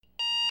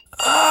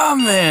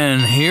Man,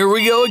 here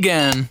we go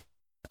again.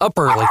 Up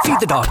early, feed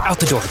the dog,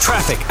 out the door,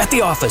 traffic, at the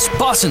office,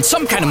 boss in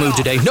some kind of mood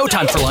today, no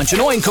time for lunch,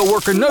 annoying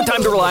coworker, no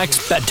time to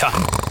relax,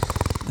 bedtime.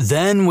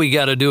 Then we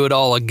gotta do it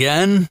all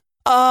again?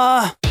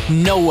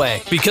 No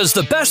way. Because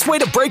the best way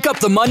to break up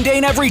the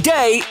mundane every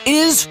day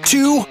is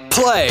to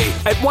play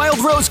at Wild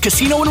Rose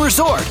Casino and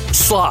Resort.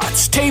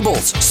 Slots,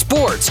 tables,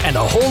 sports, and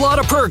a whole lot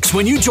of perks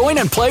when you join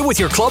and play with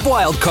your Club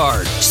Wild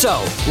card.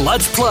 So,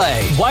 let's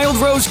play Wild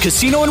Rose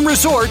Casino and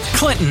Resort,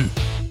 Clinton.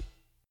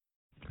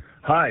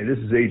 Hi, this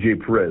is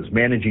AJ Perez,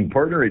 managing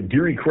partner at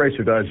Deary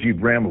Chrysler Dodge Jeep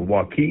Ram of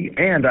Waukee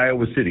and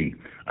Iowa City.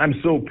 I'm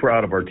so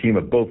proud of our team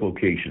at both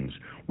locations.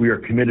 We are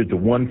committed to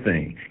one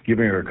thing,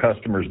 giving our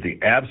customers the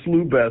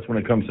absolute best when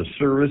it comes to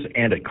service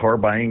and a car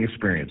buying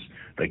experience,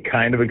 the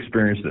kind of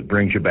experience that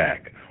brings you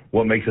back.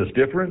 What makes us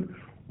different?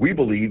 We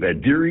believe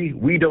at Deary,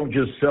 we don't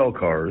just sell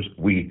cars,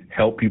 we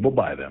help people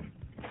buy them.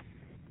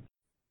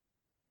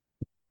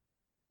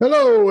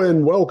 Hello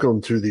and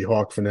welcome to the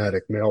Hawk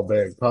Fanatic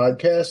Mailbag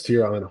Podcast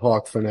here on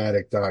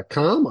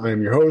hawkfanatic.com.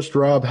 I'm your host,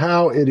 Rob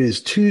Howe. It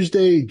is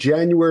Tuesday,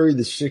 January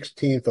the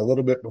 16th, a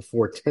little bit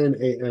before 10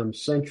 a.m.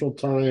 Central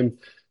Time.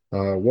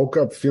 Woke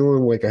up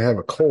feeling like I have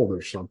a cold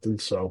or something,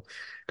 so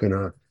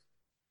gonna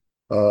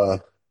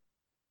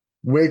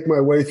make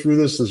my way through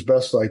this as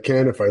best I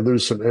can. If I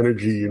lose some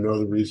energy, you know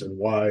the reason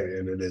why,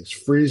 and it is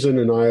freezing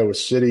in Iowa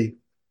City,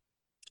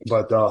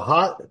 but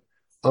hot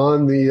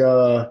on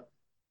the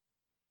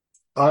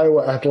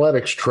Iowa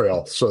Athletics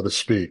Trail, so to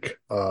speak.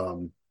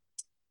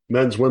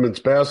 Men's, women's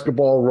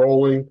basketball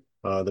rolling.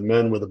 The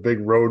men with a big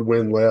road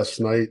win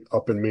last night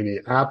up in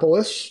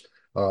Minneapolis.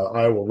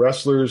 Iowa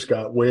wrestlers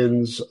got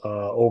wins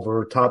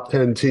over top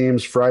 10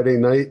 teams Friday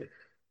night.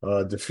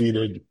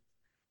 Defeated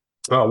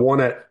one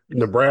at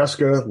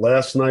Nebraska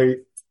last night.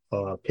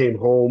 Came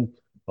home.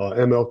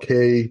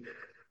 MLK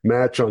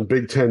match on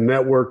Big Ten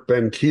Network.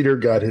 Ben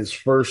Keeter got his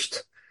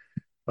first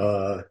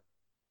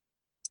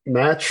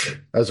match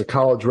as a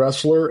college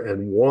wrestler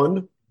and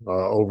won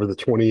over the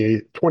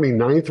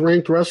 29th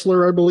ranked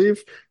wrestler, I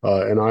believe.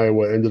 And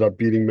Iowa ended up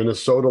beating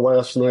Minnesota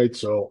last night.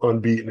 So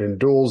unbeaten in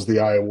duels, the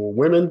Iowa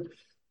women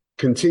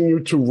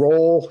continue to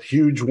roll.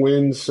 Huge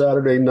win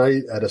Saturday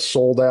night at a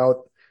sold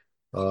out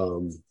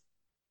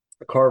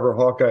Carver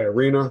Hawkeye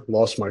Arena.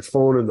 Lost my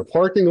phone in the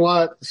parking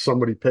lot.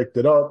 Somebody picked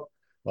it up.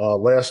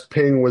 Last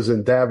ping was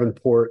in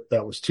Davenport.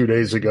 That was 2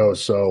 days ago.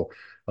 So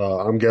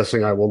I'm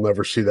guessing I will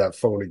never see that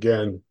phone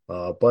again.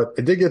 But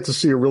I did get to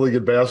see a really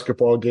good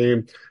basketball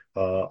game.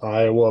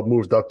 Iowa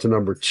moved up to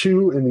number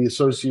 2 in the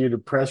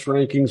Associated Press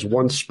rankings,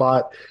 one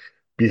spot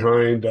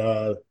behind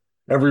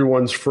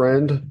everyone's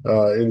friend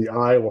in the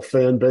Iowa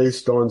fan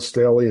base, Dawn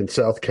Staley in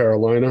South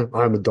Carolina.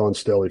 I'm a Dawn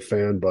Staley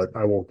fan, but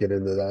I won't get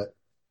into that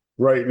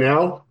right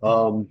now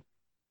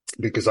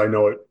because I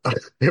know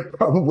it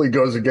probably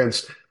goes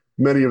against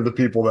many of the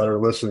people that are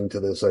listening to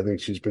this. I think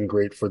she's been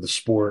great for the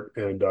sport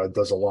and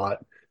does a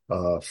lot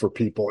for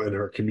people in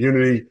her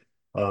community,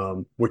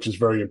 which is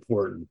very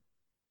important.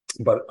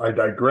 But I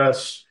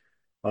digress.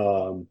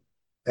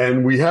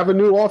 And we have a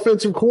new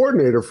offensive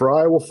coordinator for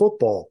Iowa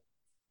football.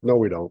 No,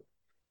 we don't.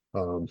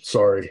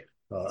 Sorry.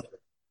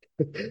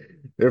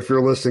 If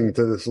you're listening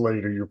to this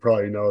later, you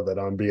probably know that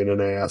I'm being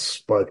an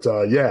ass. But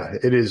yeah,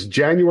 it is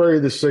January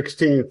the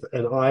 16th,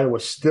 and Iowa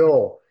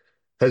still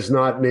has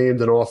not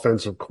named an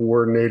offensive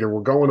coordinator.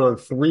 We're going on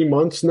 3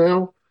 months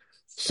now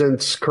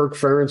since Kirk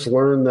Ferentz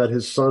learned that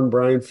his son,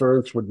 Brian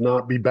Ferentz, would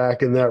not be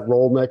back in that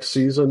role next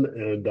season.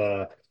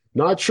 And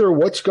not sure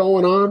what's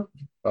going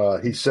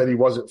on. He said he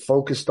wasn't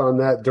focused on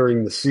that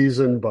during the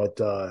season, but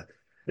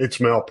it's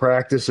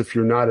malpractice if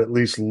you're not at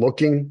least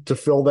looking to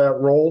fill that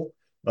role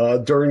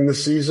during the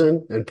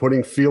season and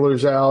putting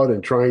feelers out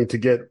and trying to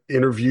get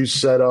interviews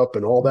set up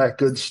and all that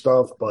good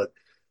stuff. But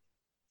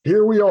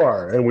here we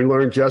are, and we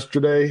learned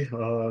yesterday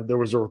there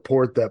was a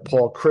report that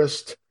Paul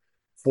Christ,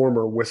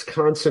 former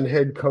Wisconsin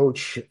head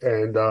coach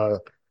and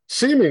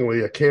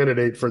seemingly a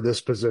candidate for this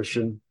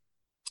position,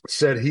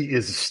 said he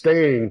is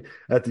staying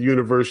at the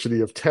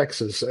University of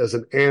Texas as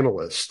an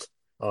analyst.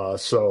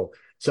 So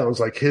sounds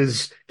like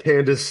his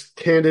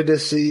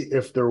candidacy,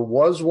 if there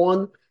was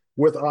one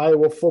with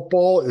Iowa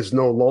football, is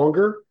no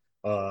longer.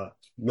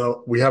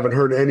 No, we haven't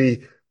heard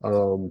any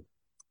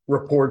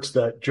reports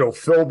that Joe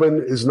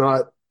Philbin is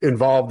not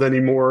involved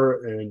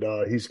anymore, and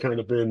he's kind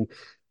of been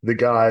the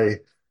guy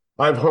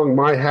I've hung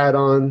my hat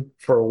on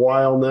for a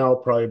while now,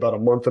 probably about a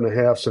month and a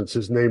half since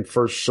his name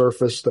first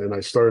surfaced, and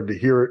I started to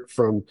hear it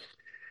from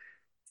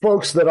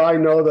folks that I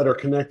know that are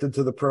connected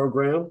to the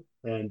program,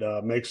 and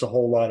makes a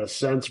whole lot of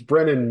sense.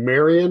 Brennan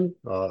Marion,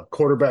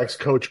 quarterbacks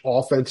coach,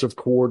 offensive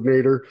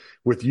coordinator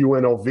with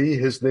UNLV,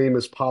 his name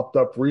has popped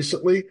up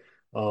recently.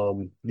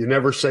 You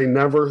never say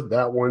never.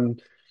 That one,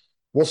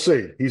 we'll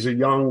see. He's a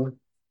young,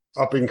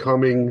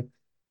 up-and-coming,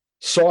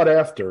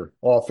 sought-after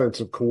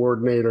offensive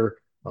coordinator.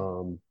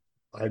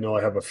 I know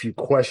I have a few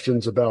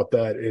questions about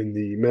that in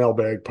the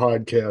Mailbag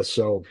podcast,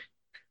 so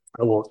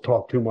I won't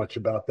talk too much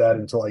about that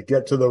until I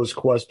get to those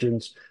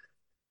questions.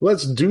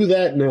 Let's do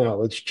that now.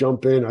 Let's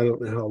jump in. I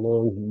don't know how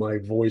long my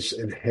voice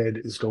and head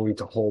is going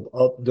to hold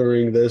up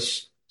during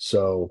this,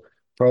 So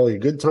probably a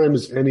good time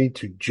as any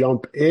to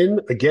jump in.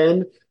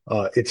 Again,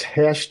 it's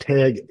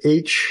hashtag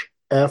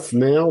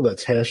HFmail.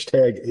 That's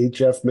hashtag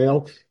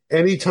HFmail.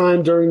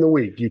 Anytime during the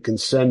week, you can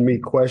send me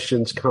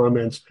questions,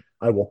 comments.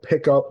 I will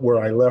pick up where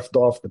I left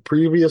off the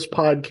previous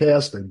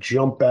podcast and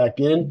jump back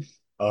in,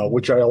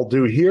 which I'll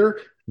do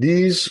here.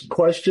 These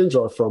questions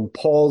are from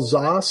Paul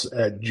Zoss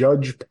at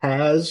Judge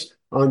Paz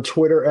on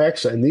Twitter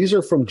X, and these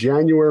are from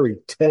January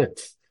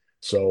 10th.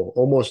 So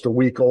almost a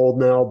week old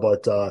now,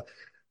 but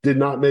did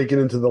not make it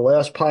into the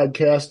last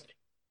podcast,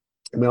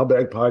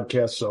 Mailbag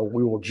podcast. So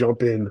we will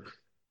jump in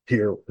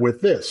here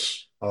with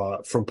this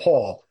from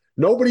Paul.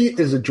 Nobody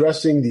is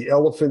addressing the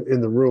elephant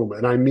in the room,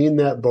 and I mean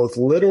that both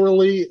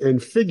literally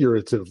and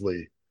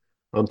figuratively.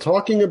 I'm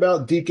talking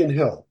about Deacon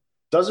Hill.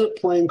 Doesn't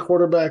playing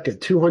quarterback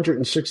at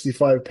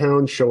 265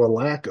 pounds show a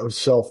lack of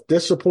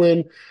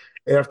self-discipline?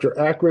 After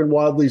Akron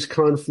Wadley's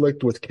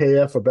conflict with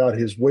KF about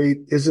his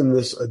weight, isn't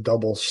this a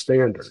double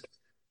standard?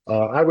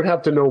 I would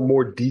have to know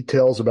more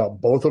details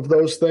about both of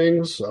those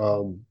things.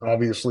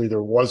 Obviously,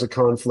 there was a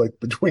conflict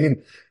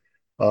between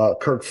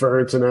Kirk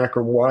Ferentz and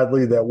Akron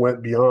Wadley that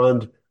went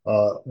beyond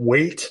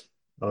weight,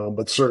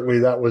 but certainly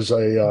that was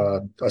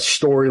a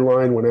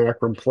storyline when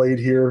Akron played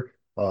here.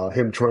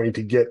 Him trying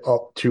to get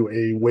up to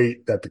a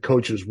weight that the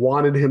coaches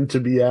wanted him to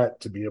be at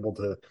to be able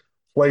to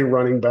play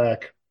running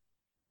back.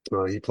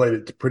 He played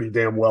it pretty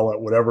damn well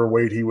at whatever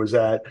weight he was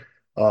at.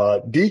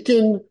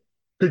 Deacon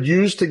could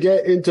use to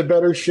get into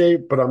better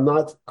shape, but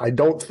I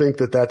don't think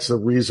that that's the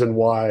reason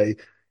why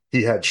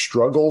he had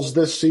struggles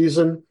this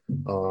season.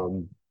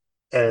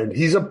 And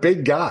he's a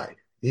big guy.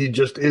 He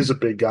just is a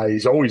big guy.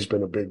 He's always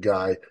been a big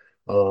guy.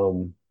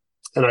 And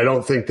I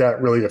don't think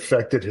that really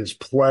affected his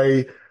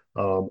play.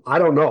 I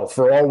don't know.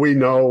 For all we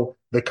know,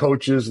 the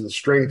coaches, the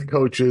strength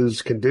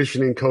coaches,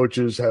 conditioning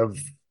coaches have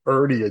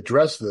already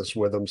addressed this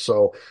with him.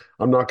 So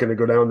I'm not going to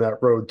go down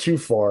that road too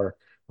far.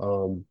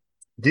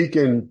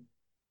 Deacon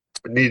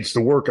needs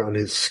to work on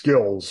his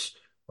skills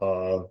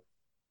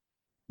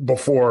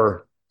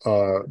before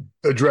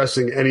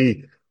addressing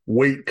any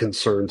weight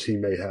concerns he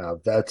may have.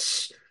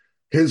 That's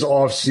his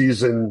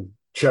off-season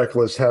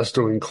checklist has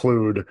to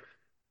include,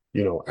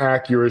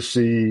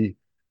 accuracy,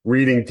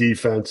 reading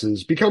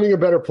defenses, becoming a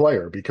better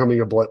player,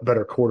 becoming a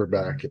better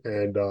quarterback.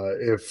 And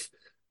if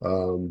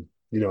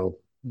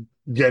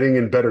getting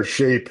in better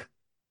shape,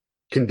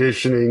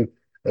 conditioning,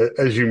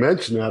 as you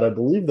mentioned that, I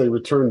believe they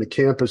return to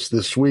campus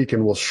this week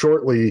and will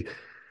shortly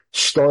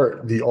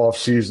start the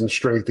off-season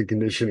strength and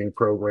conditioning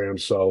program.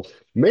 So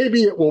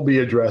maybe it will be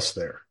addressed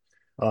there.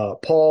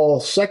 Paul,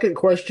 second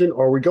question,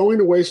 are we going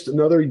to waste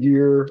another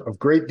year of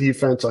great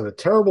defense on a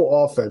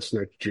terrible offense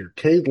next year?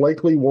 Cade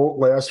likely won't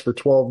last for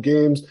 12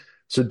 games,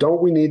 so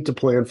don't we need to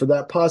plan for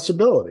that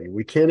possibility?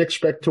 We can't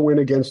expect to win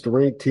against a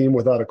ranked team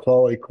without a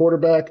quality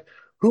quarterback.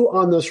 Who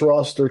on this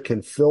roster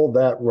can fill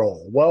that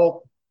role?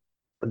 Well,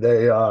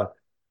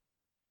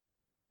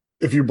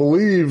 if you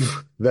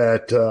believe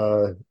that,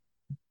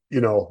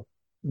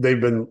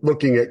 they've been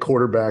looking at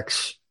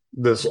quarterbacks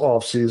this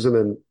offseason,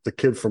 and the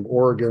kid from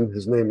Oregon,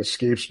 his name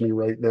escapes me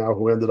right now,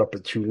 who ended up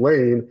at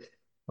Tulane,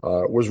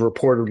 was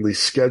reportedly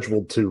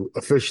scheduled to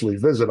officially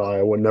visit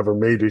Iowa, never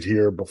made it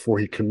here before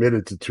he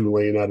committed to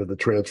Tulane out of the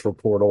transfer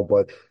portal.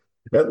 But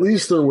at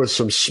least there was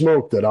some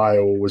smoke that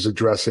Iowa was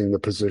addressing the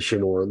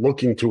position or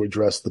looking to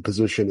address the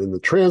position in the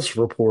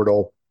transfer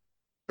portal.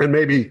 And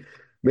maybe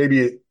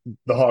the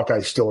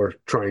Hawkeyes still are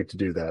trying to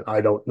do that.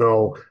 I don't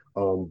know.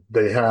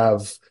 They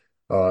have,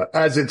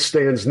 as it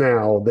stands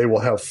now, they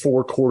will have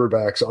 4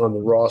 quarterbacks on the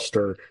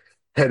roster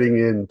heading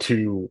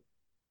into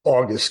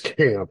August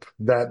camp,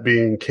 that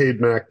being Cade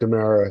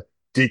McNamara,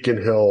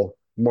 Deacon Hill,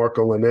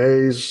 Marco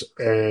Linnaeus,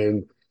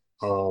 and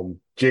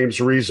James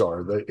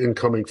Rezar, the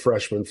incoming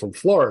freshman from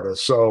Florida.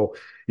 So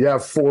you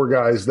have 4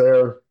 guys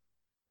there.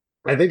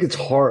 I think it's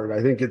hard.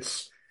 I think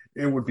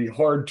it would be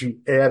hard to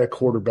add a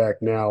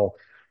quarterback now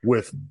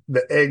with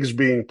the eggs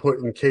being put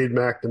in Cade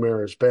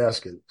McNamara's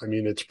basket. I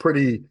mean, it's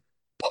pretty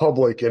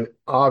public and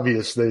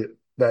obvious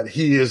that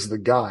he is the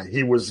guy.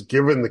 He was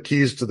given the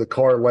keys to the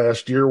car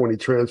last year when he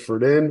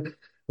transferred in.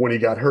 When he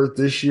got hurt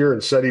this year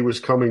and said he was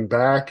coming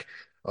back,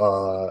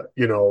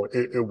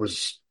 it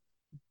was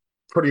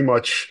pretty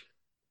much,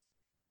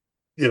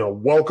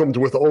 welcomed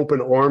with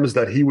open arms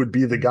that he would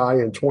be the guy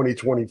in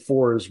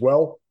 2024 as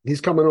well.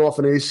 He's coming off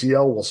an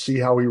ACL. We'll see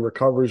how he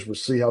recovers. We'll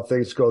see how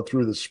things go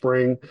through the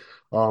spring.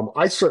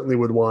 I certainly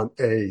would want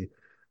a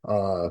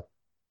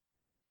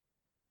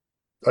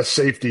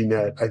safety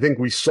net. I think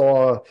we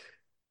saw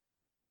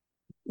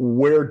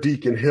where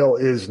Deacon Hill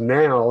is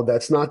now.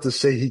 That's not to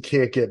say he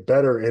can't get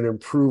better and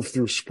improve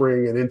through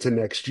spring and into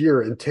next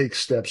year and take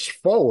steps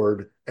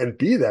forward and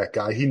be that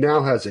guy. He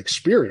now has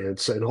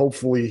experience, and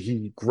hopefully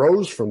he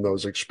grows from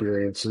those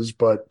experiences.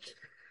 But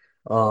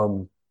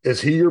is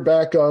he your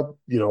backup?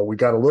 We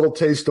got a little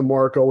taste of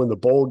Marco in the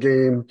bowl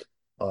game.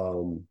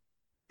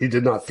 He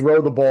did not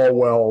throw the ball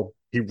well.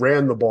 He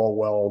ran the ball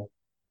well.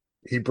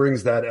 He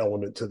brings that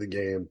element to the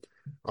game.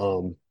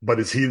 But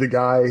is he the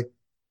guy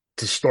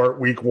to start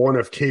week 1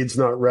 if Cade's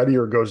not ready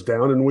or goes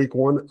down in week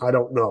 1? I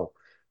don't know.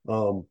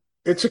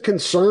 it's a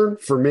concern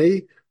for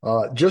me,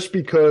 just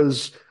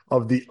because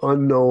of the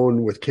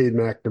unknown with Cade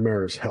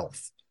McNamara's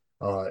health.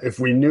 If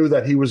we knew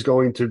that he was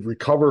going to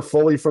recover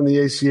fully from the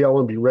ACL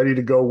and be ready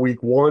to go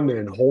week one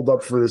and hold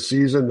up for the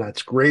season,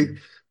 that's great.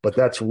 But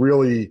that's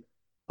really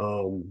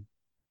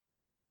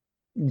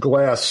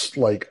glass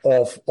like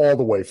all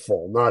the way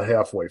full, not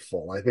halfway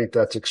full. I think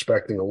that's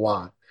expecting a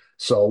lot.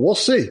 So we'll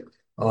see.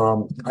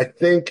 I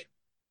think,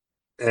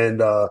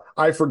 and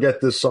I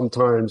forget this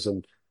sometimes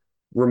and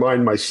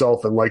remind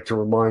myself and like to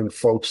remind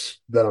folks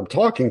that I'm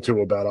talking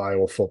to about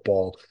Iowa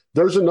football.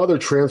 There's another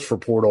transfer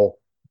portal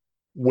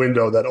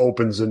window that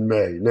opens in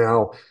May.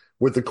 Now,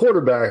 with the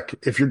quarterback,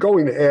 if you're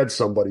going to add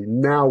somebody,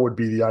 now would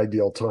be the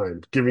ideal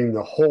time, giving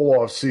the whole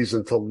off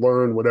season to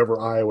learn whatever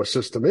Iowa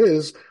system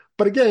is.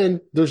 But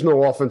again, there's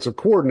no offensive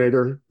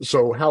coordinator,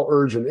 so how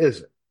urgent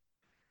is it?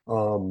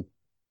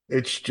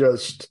 It's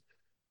just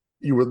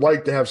you would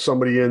like to have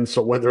somebody in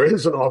so when there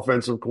is an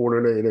offensive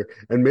coordinator,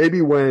 and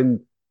maybe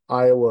when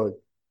Iowa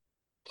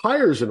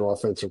hires an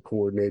offensive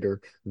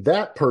coordinator,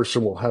 that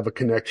person will have a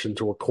connection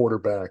to a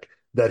quarterback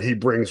that he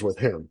brings with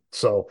him.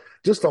 So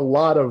just a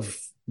lot of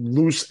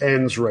loose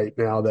ends right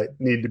now that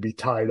need to be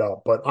tied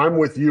up. But I'm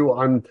with you.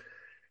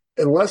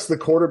 Unless the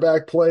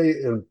quarterback play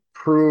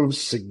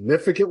improves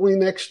significantly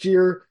next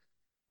year,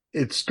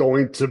 it's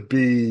going to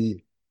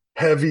be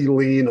heavy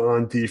lean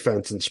on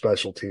defense and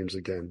special teams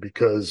again,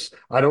 because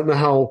I don't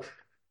know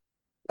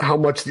how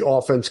much the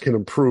offense can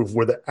improve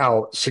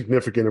without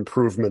significant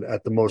improvement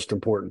at the most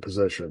important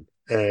position.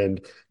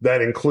 And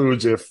that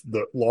includes if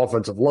the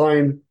offensive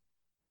line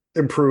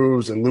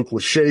improves and Luke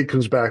Lachey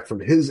comes back from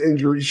his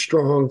injury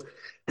strong,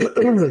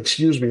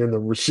 excuse me, and the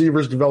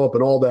receivers develop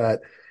and all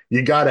that,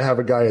 you got to have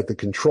a guy at the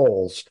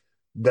controls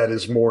that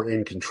is more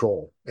in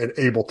control and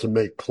able to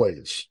make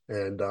plays.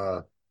 And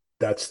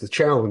that's the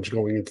challenge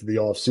going into the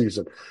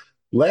offseason.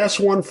 Last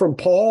one from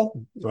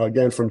Paul,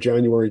 again from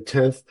January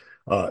 10th.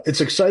 It's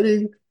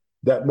exciting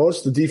that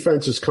most of the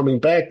defense is coming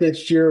back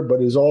next year,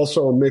 but is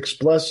also a mixed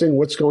blessing.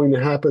 What's going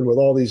to happen with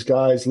all these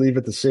guys leave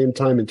at the same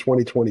time in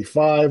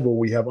 2025 when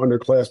we have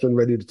underclassmen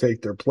ready to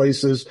take their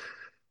places?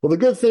 Well, the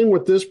good thing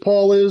with this,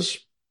 Paul, is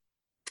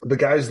the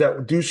guys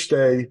that do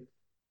stay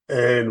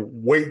and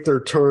wait their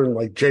turn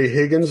like Jay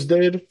Higgins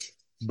did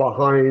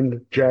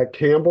behind Jack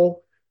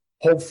Campbell,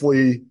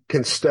 hopefully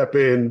can step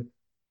in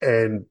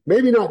and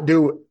maybe not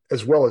do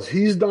as well as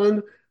he's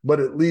done, but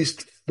at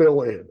least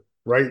fill in,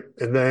 right?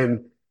 And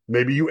then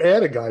maybe you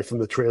add a guy from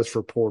the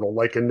transfer portal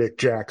like a Nick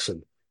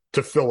Jackson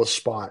to fill a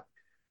spot,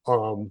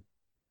 and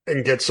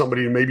get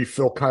somebody to maybe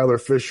fill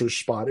Kyler Fisher's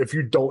spot if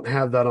you don't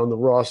have that on the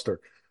roster.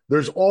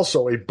 There's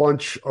also a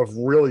bunch of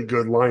really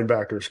good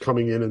linebackers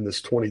coming in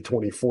this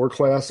 2024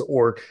 class,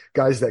 or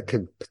guys that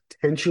can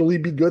potentially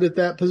be good at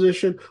that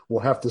position.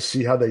 We'll have to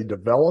see how they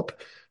develop.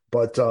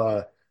 But,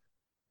 I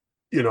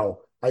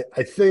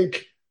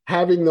think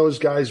having those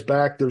guys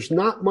back, there's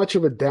not much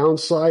of a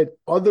downside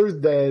other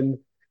than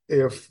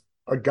if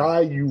a guy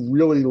you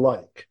really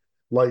like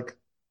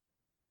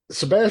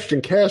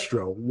Sebastian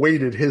Castro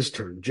waited his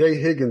turn. Jay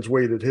Higgins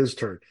waited his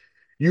turn.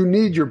 You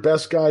need your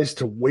best guys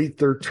to wait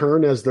their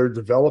turn as they're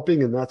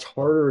developing, and that's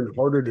harder and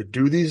harder to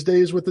do these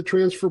days with the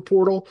transfer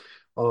portal.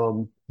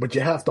 But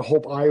you have to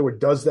hope Iowa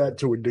does that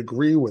to a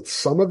degree with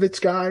some of its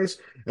guys.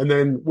 And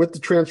then with the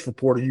transfer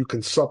portal, you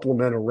can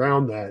supplement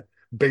around that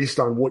based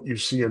on what you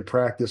see in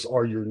practice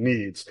are your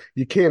needs.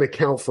 You can't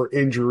account for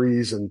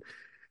injuries and,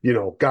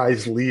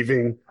 guys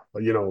leaving,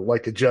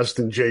 like a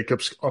Justin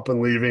Jacobs up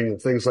and leaving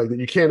and things like that.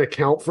 You can't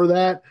account for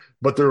that,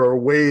 but there are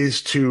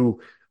ways to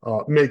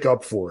make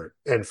up for it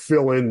and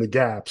fill in the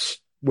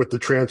gaps with the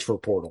transfer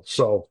portal.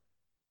 So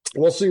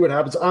we'll see what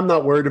happens. I'm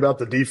not worried about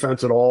the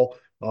defense at all,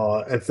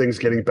 and things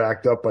getting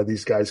backed up by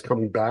these guys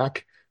coming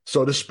back,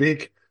 so to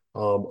speak.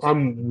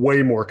 I'm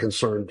way more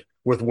concerned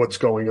with what's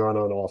going on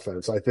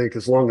offense. I think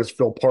as long as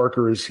Phil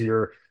Parker is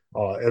here,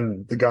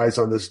 and the guys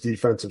on this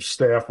defensive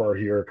staff are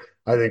here,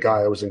 I think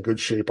Iowa's in good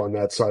shape on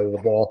that side of the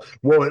ball.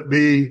 Will it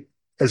be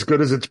as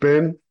good as it's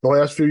been the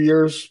last few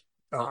years?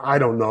 I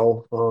don't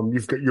know.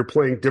 You're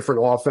playing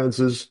different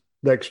offenses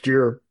next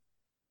year,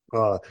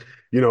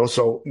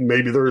 so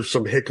maybe there's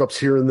some hiccups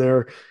here and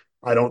there.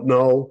 I don't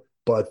know,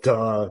 but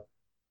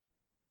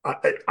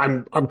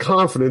I'm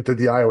confident that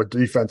the Iowa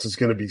defense is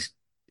going to be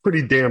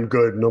pretty damn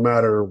good no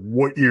matter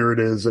what year it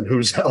is and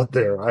who's out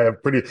there.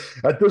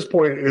 At this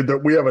point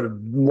that we have a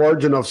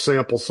large enough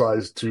sample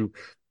size to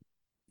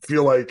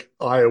feel like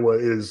Iowa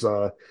is,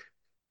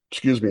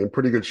 in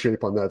pretty good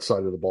shape on that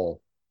side of the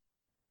ball.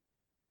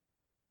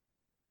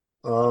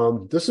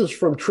 This is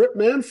from Trip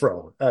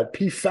Manfro at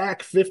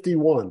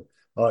PFAC51,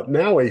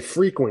 now a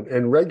frequent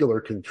and regular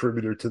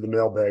contributor to the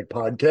Mailbag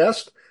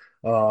podcast.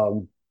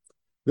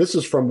 This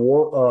is from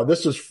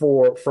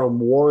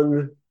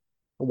one.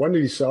 When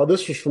did he sell?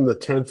 This was from the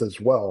 10th as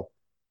well.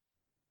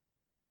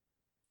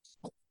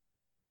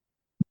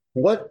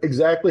 What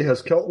exactly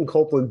has Kelton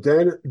Copeland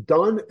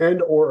done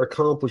and or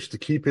accomplished to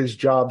keep his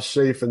job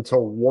safe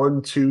until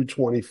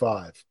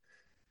 1/2/25?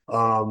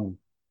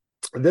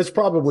 This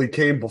probably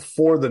came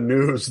before the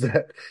news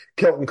that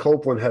Kelton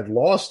Copeland had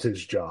lost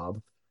his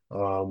job.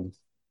 Um,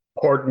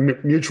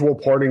 Mutual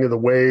parting of the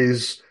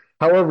ways,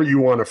 however you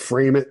want to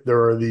frame it.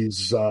 There are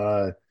these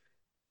um,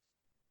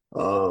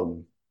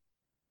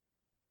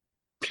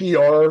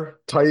 PR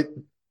type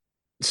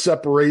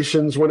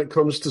separations when it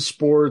comes to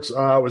sports. It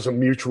was a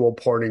mutual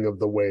parting of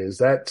the ways.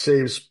 That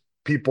saves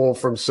people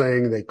from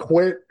saying they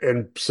quit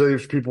and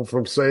saves people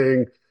from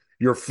saying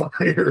you're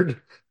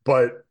fired,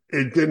 but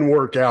it didn't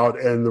work out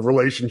and the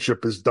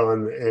relationship is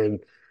done.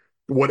 And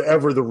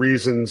whatever the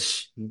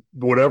reasons,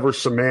 whatever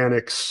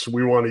semantics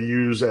we want to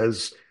use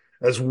as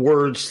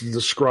words to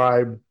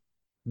describe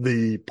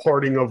the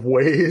parting of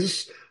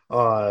ways,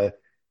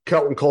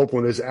 Kelton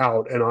Copeland is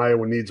out, and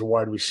Iowa needs a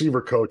wide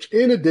receiver coach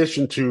in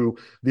addition to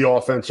the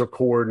offensive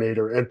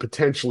coordinator and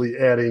potentially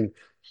adding,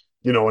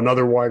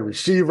 another wide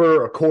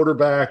receiver, a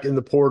quarterback in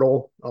the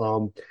portal.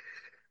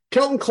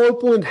 Kelton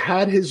Copeland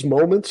had his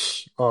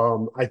moments.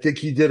 I think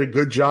he did a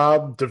good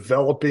job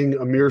developing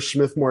Amir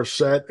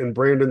Smith-Marset and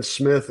Brandon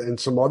Smith and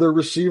some other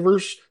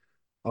receivers,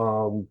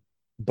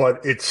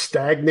 but it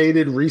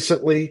stagnated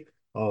recently.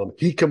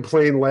 He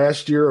complained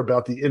last year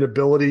about the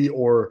inability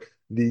or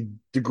the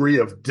degree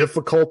of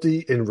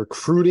difficulty in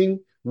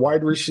recruiting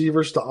wide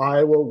receivers to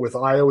Iowa with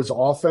Iowa's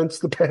offense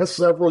the past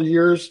several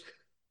years.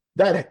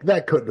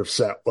 That couldn't have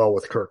sat well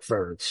with Kirk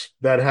Ferentz.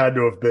 That had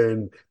to have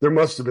been, there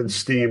must have been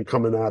steam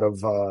coming out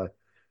of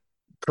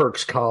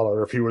Kirk's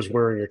collar if he was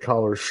wearing a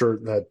collar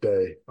shirt that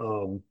day,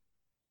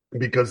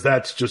 because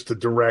that's just a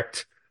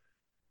direct,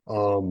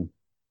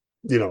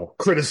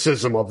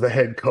 criticism of the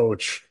head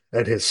coach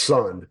and his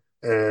son.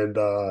 And,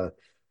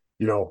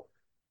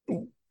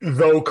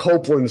 though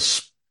Copeland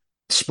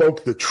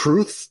spoke the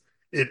truth,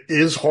 it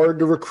is hard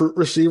to recruit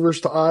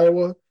receivers to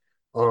Iowa.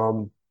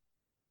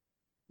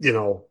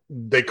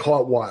 They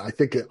caught what I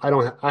think I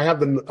don't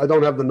have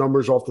the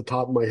numbers off the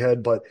top of my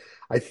head, but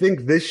I think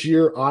this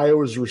year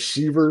Iowa's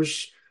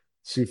receivers,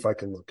 see if I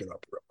can look it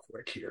up real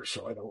quick here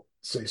so I don't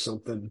say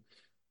something.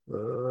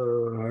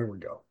 Here we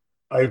go.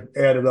 I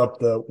added up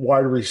the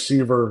wide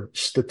receiver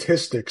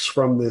statistics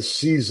from this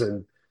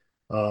season.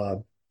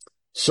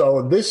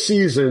 So this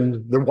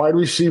season, the wide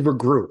receiver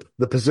group,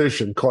 the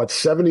position, caught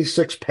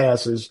 76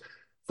 passes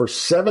for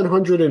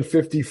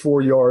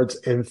 754 yards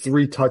and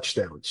 3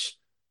 touchdowns.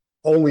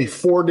 Only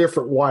 4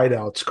 different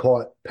wideouts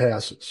caught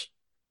passes.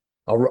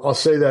 I'll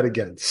say that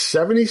again.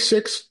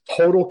 76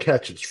 total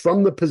catches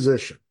from the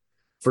position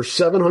for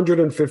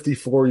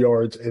 754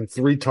 yards and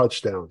 3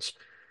 touchdowns.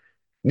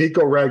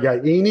 Nico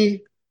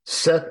Ragaini,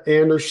 Seth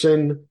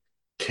Anderson,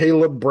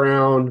 Caleb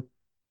Brown,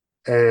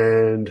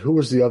 and who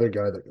was the other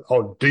guy?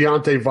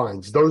 Deontay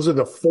Vines. Those are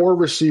the 4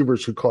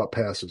 receivers who caught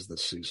passes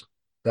this season.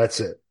 That's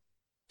it.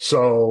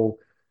 So,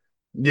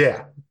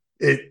 yeah,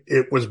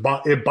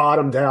 it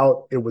bottomed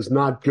out. It was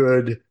not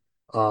good.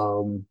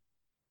 And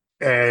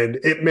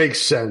it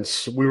makes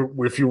sense.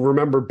 If you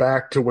remember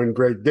back to when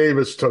Greg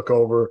Davis took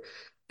over, I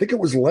think it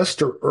was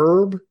Lester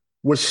Erb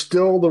was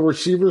still the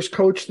receivers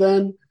coach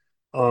then,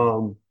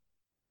 for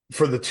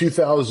the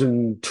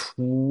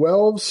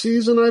 2012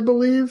 season, I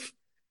believe,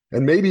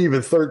 and maybe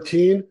even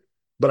 13,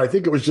 but I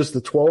think it was just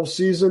the 12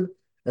 season.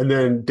 And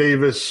then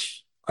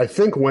Davis, I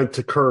think, went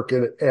to Kirk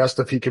and asked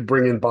if he could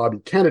bring in Bobby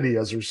Kennedy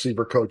as a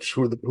receiver coach,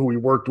 who he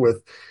worked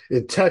with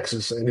in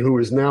Texas and who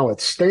is now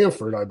at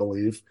Stanford, I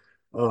believe.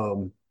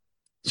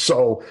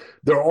 So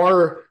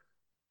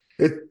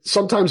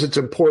sometimes it's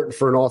important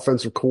for an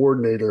offensive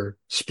coordinator,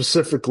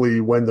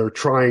 specifically when they're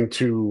trying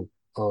to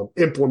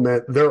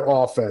implement their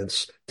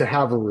offense, to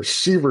have a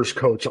receivers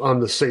coach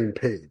on the same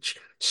page.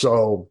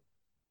 So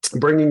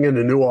bringing in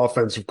a new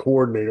offensive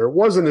coordinator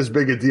wasn't as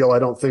big a deal, I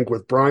don't think,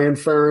 with Brian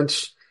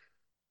Ferentz,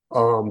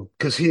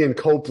 because he and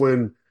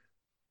Copeland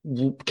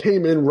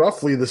came in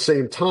roughly the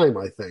same time,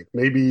 I think.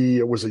 Maybe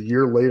it was a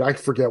year late. I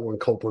forget when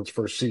Copeland's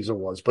first season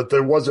was, but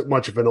there wasn't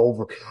much of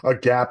a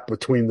gap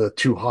between the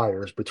two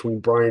hires, between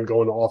Brian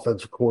going to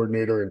offensive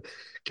coordinator and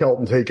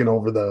Kelton taking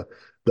over the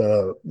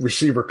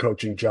receiver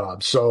coaching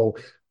job. So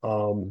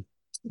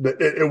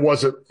it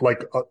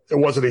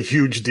wasn't a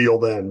huge deal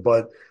then,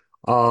 but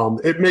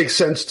it makes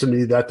sense to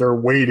me that they're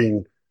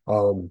waiting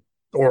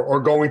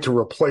or going to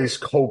replace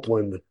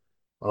Copeland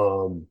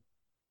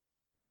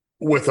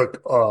with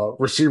a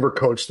receiver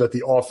coach that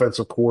the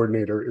offensive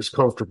coordinator is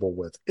comfortable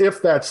with.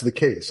 If that's the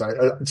case,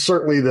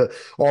 certainly the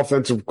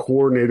offensive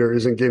coordinator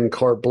isn't getting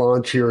carte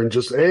blanche here and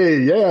just, hey,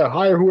 yeah,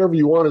 hire whoever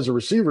you want as a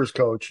receivers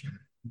coach.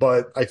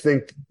 But I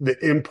think the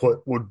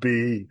input would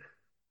be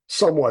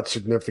somewhat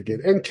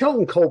significant. And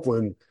Kelton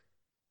Copeland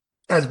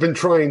has been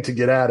trying to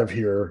get out of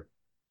here,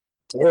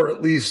 or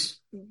at least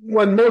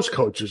when most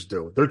coaches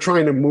do. They're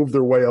trying to move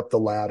their way up the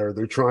ladder.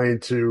 They're trying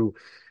to,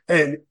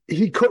 and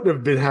he couldn't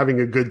have been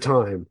having a good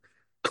time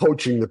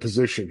coaching the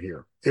position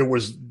here.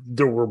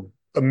 There were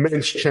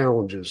immense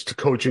challenges to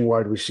coaching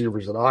wide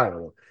receivers at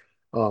Iowa.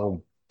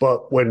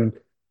 But when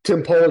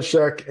Tim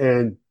Polishek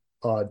and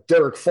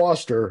Derek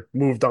Foster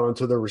moved on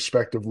to their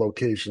respective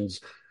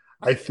locations,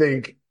 I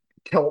think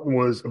Kelton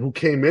who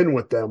came in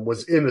with them,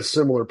 was in a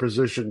similar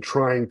position,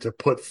 trying to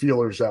put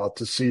feelers out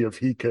to see if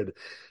he could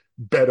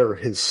better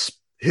his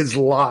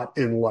lot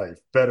in life,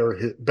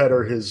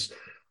 better his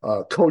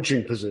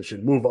coaching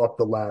position, move up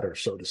the ladder,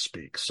 so to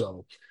speak.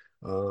 So,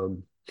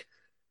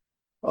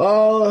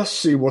 let's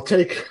see. We'll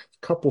take a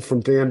couple from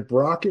Dan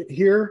Brockett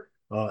here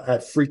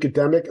at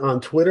Freakademic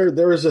on Twitter.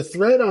 There is a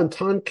thread on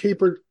Tom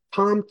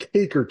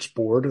Cakert's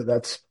board,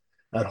 that's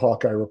at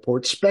Hawkeye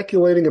Report,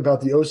 speculating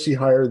about the OC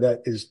hire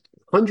that is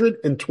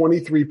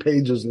 123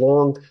 pages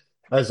long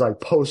as I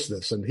post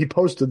this. And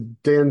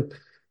Dan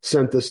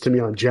sent this to me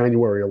on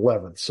January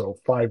 11th, so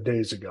 5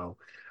 days ago.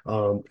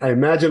 I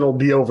imagine it'll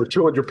be over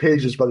 200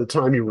 pages by the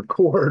time you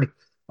record.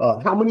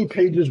 How many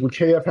pages would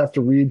KF have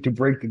to read to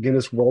break the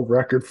Guinness World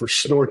Record for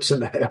snorts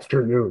in an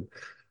afternoon?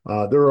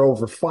 There are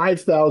over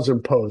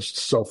 5,000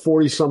 posts, so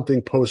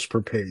 40-something posts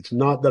per page.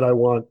 Not that I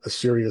want a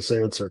serious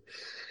answer.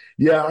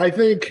 Yeah, I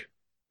think,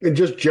 and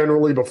just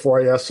generally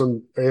before I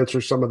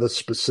answer some of the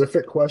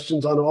specific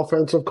questions on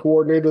offensive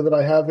coordinator that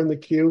I have in the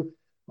queue,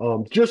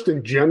 just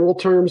in general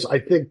terms, I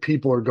think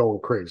people are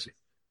going crazy.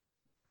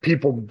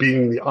 People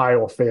being the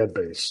Iowa fan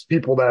base,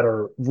 people that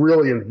are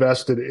really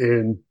invested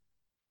in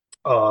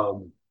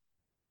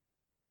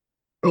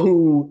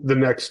who the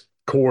next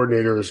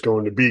coordinator is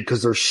going to be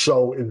because they're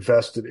so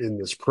invested in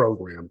this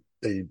program.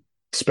 They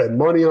spend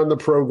money on the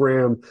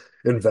program,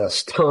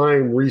 invest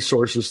time,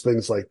 resources,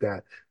 things like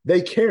that.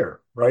 They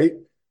care, right?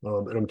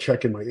 And I'm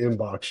checking my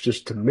inbox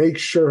just to make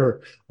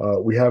sure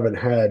we haven't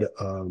had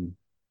an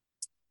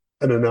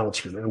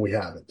announcement, and we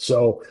haven't.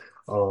 So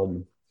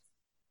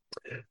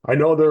I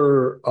know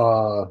there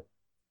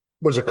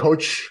was a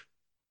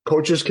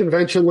coaches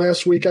convention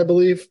last week, I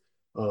believe.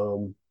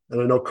 And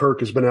I know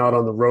Kirk has been out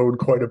on the road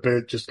quite a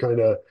bit, just kind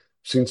of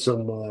seen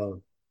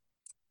some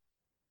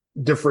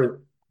different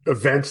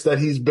events that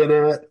he's been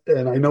at.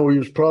 And I know he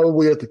was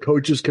probably at the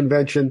coaches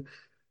convention,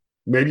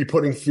 maybe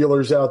putting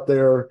feelers out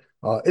there.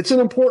 It's an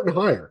important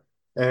hire.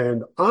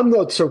 And I'm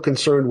not so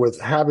concerned with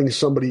having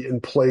somebody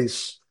in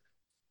place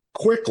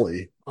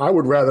quickly. I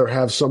would rather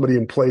have somebody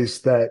in place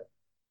that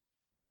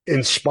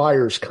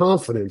inspires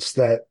confidence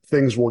that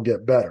things will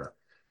get better.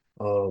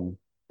 And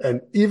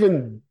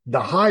even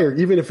the hire,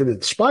 even if it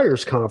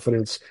inspires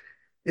confidence,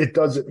 it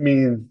doesn't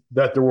mean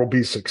that there will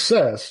be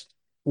success.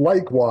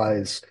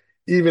 Likewise,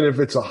 even if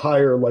it's a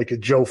hire like a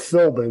Joe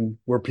Philbin,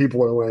 where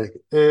people are like,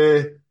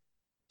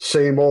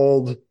 same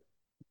old,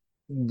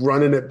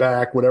 running it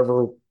back,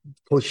 whatever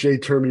cliche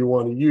term you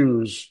want to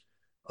use,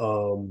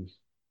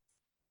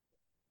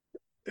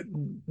 it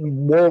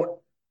won't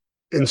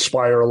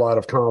inspire a lot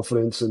of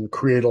confidence and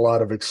create a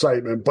lot of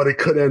excitement, but it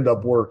could end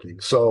up working.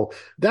 So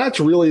that's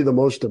really the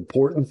most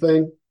important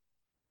thing.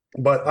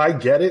 But I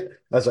get it.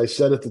 As I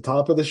said at the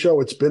top of the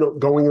show, it's been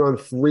going on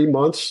 3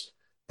 months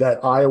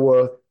that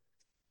Iowa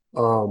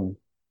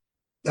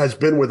has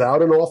been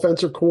without an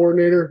offensive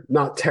coordinator,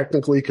 not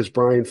technically because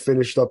Brian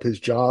finished up his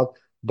job,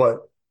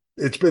 but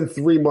it's been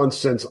 3 months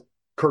since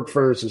Kirk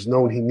Ferentz has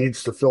known he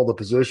needs to fill the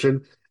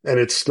position, and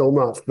it's still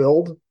not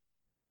filled.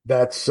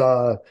 That's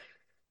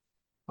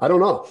I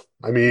don't know.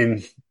 I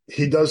mean,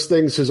 he does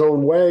things his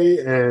own way,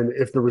 and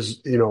if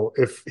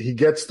he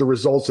gets the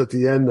results at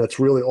the end,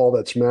 that's really all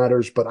that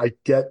matters. But I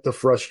get the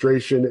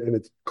frustration, and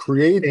it's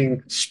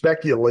creating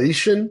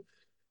speculation,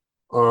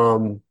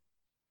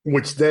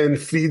 which then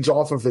feeds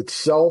off of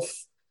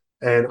itself.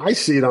 And I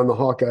see it on the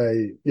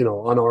Hawkeye,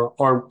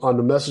 on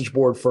the message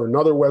board for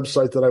another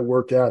website that I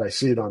work at. I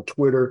see it on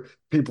Twitter.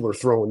 People are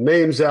throwing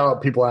names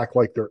out. People act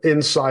like they're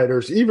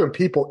insiders. Even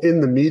people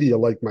in the media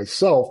like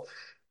myself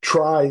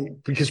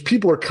because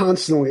people are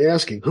constantly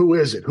asking, who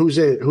is it? Who's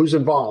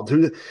involved?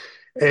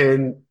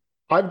 And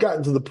I've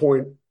gotten to the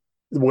point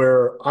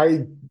where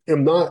I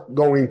am not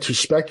going to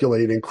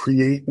speculate and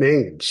create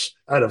names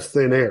out of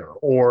thin air.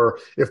 Or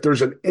if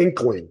there's an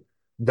inkling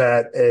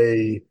that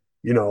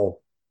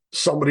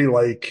somebody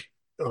like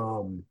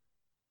Brennan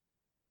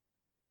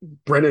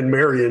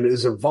Marion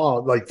is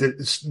involved, like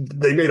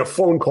they made a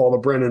phone call to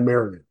Brennan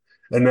Marion,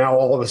 and now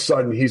all of a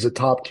sudden he's a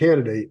top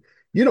candidate.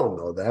 You don't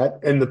know that.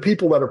 And the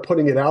people that are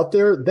putting it out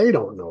there, they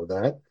don't know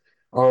that.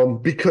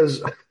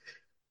 Because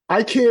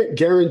I can't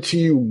guarantee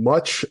you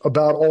much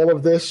about all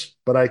of this,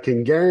 but I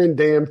can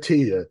guarantee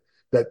you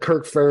that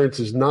Kirk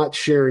Ferentz is not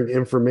sharing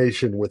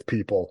information with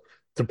people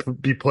to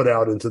be put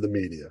out into the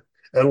media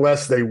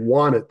unless they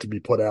want it to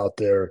be put out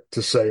there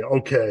to say,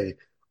 okay.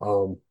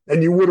 And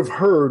you would have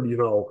heard,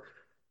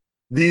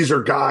 these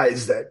are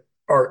guys that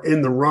are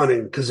in the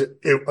running because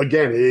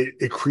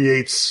it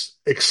creates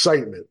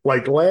excitement.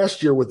 Like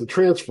last year with the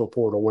transfer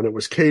portal, when it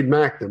was Cade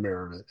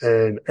McNamara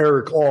and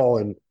Eric All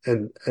and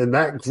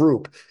that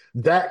group,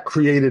 that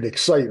created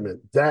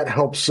excitement. That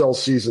helped sell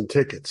season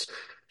tickets.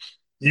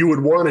 You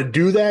would want to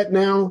do that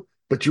now,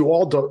 but you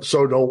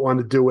don't want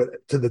to do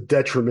it to the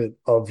detriment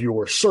of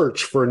your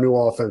search for a new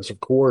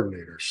offensive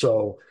coordinator.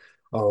 So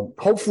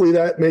hopefully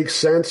that makes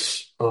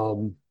sense.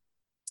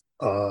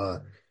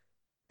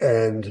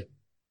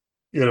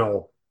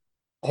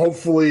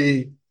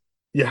 Hopefully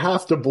you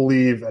have to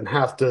believe and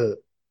have to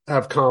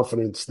have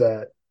confidence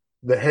that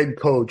the head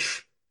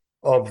coach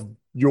of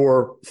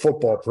your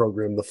football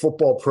program, the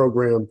football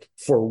program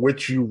for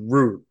which you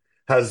root,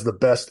 has the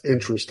best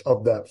interest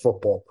of that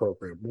football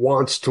program,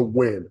 wants to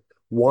win,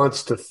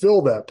 wants to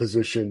fill that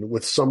position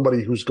with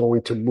somebody who's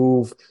going to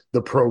move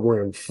the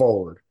program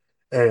forward.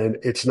 And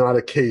it's not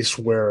a case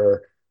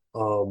where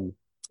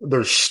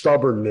there's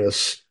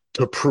stubbornness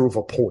to prove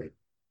a point.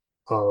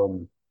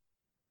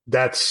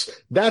 That's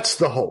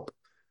the hope.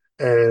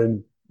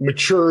 And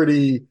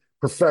maturity,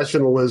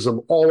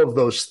 professionalism, all of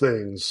those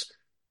things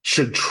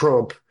should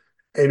trump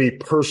any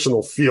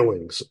personal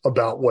feelings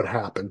about what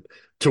happened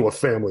to a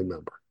family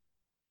member.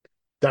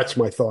 That's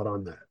my thought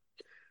on that.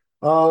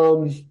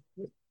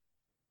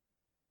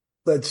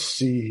 Let's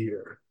see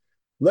here.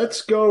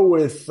 Let's go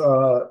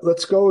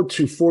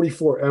to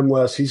 44 M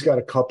less. He's got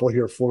a couple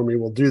here for me.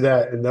 We'll do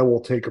that, and then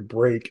we'll take a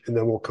break, and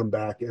then we'll come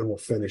back and we'll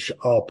finish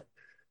up.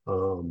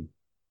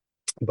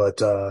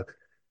 But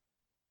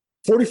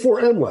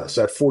 44 M less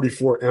at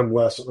 44 M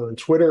less on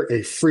Twitter,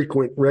 a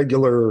frequent,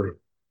 regular,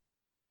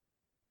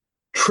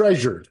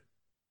 treasured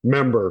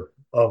member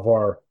of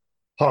our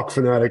Hawk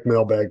Fanatic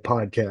Mailbag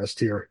podcast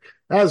here,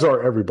 as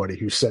are everybody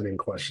who's sending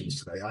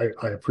questions today.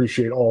 I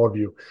appreciate all of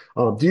you.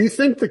 Do you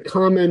think the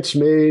comments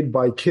made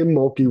by Kim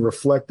Mulkey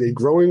reflect a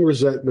growing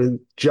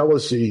resentment,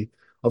 jealousy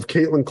of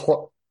Caitlin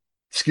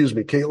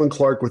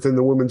Clark within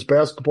the women's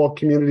basketball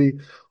community?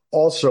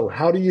 Also,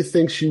 how do you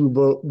think she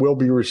will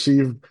be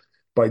received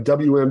by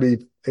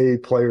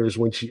WNBA players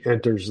when she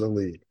enters the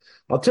league?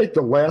 I'll take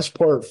the last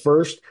part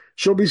first.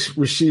 She'll be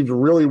received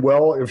really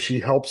well if she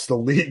helps the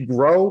league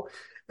grow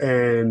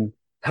and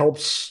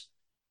helps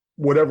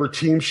whatever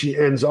team she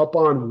ends up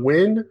on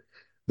win.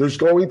 There's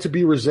going to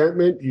be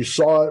resentment. You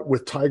saw it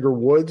with Tiger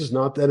Woods,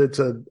 not that it's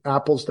an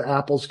apples to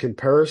apples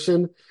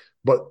comparison,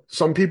 but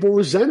some people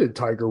resented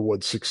Tiger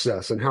Woods'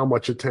 success and how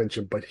much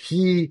attention, but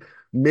he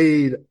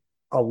made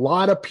a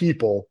lot of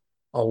people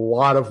a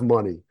lot of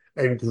money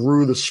and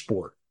grew the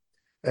sport.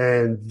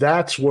 And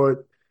that's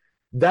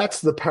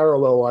the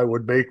parallel I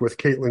would make with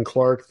Caitlin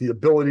Clark, the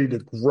ability to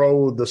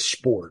grow the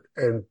sport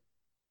and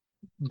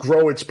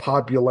grow its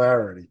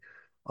popularity.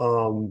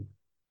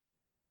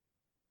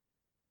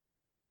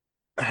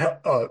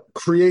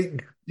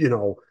 Create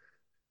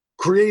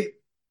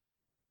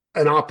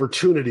an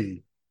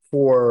opportunity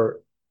for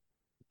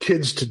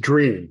kids to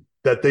dream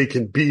that they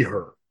can be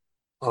her.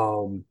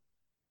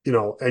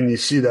 And you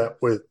see that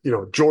with,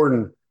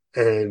 Jordan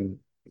and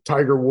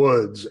Tiger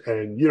Woods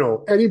and,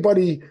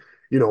 anybody,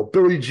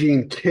 Billie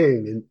Jean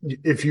King. And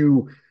if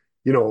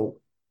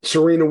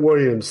Serena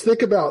Williams,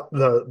 think about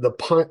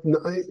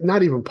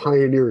not even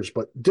pioneers,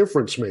 but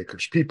difference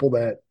makers, people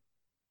that,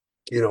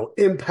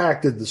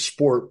 impacted the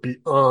sport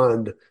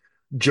beyond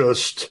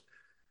just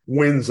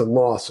wins and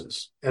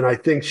losses. And I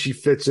think she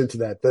fits into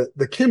that.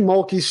 The Kim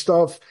Mulkey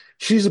stuff,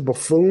 she's a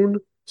buffoon.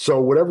 So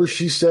whatever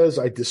she says,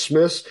 I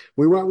dismiss.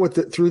 We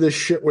went through this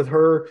shit with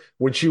her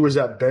when she was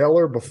at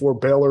Baylor before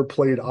Baylor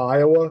played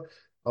Iowa.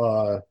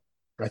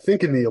 I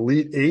think in the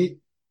Elite Eight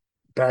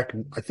back,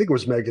 I think it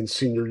was Megan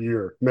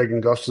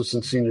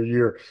Gustafson's senior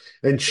year.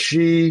 And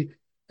she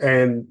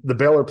and the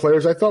Baylor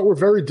players, I thought, were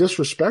very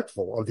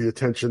disrespectful of the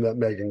attention that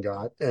Megan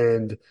got.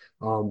 And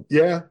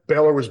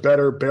Baylor was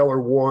better.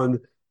 Baylor won.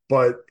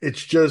 But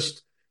it's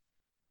just,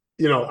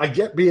 I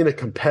get being a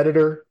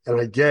competitor, and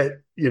I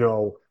get,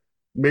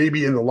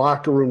 maybe in the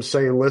locker room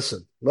saying,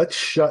 listen, let's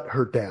shut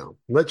her down.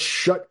 Let's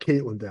shut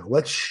Caitlin down.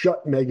 Let's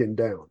shut Megan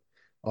down.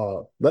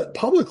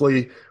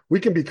 Publicly, we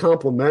can be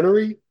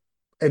complimentary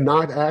and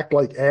not act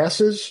like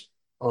asses,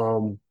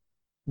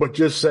 but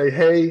just say,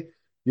 hey,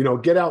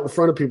 get out in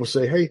front of people,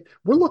 say, hey,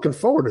 we're looking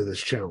forward to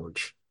this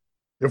challenge.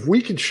 If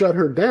we can shut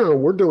her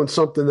down, we're doing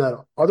something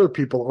that other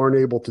people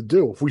aren't able to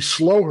do. If we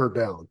slow her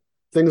down,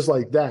 things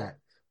like that.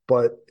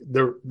 But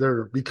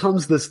there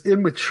becomes this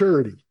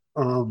immaturity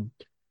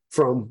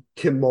from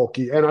Kim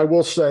Mulkey. And I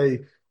will say,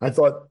 I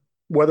thought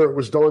whether it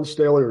was Dawn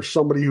Staley or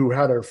somebody who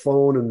had her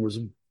phone and was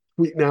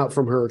tweeting out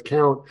from her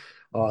account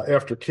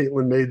after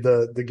Caitlin made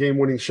the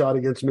game-winning shot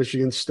against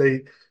Michigan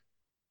State,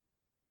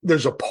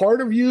 there's a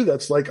part of you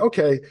that's like,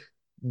 okay,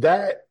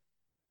 that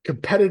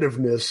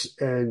competitiveness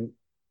and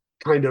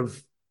kind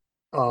of,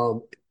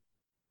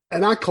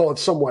 and I call it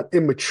somewhat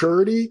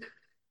immaturity.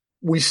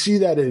 We see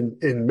that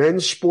in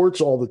men's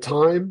sports all the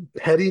time.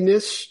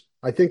 Pettiness,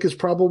 I think, is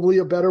probably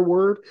a better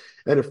word.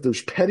 And if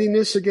there's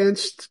pettiness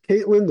against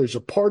Caitlin, there's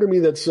a part of me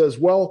that says,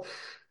 well,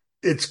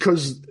 it's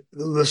because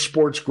the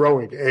sport's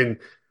growing. And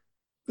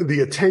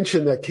the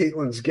attention that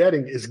Caitlin's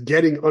getting is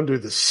getting under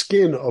the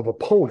skin of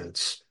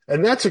opponents.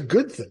 And that's a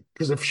good thing,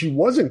 because if she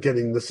wasn't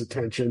getting this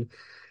attention,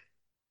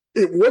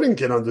 it wouldn't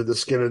get under the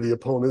skin of the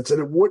opponents,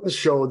 and it wouldn't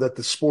show that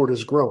the sport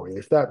is growing,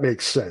 if that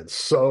makes sense.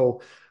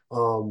 So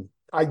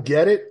I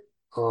get it.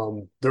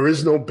 There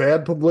is no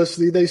bad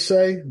publicity, they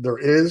say. There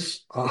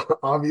is,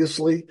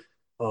 obviously.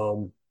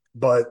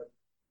 But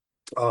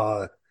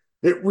it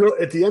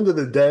really, at the end of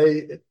the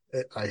day,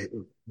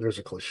 there's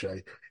a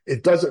cliche.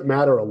 It doesn't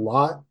matter a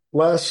lot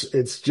less.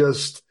 It's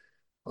just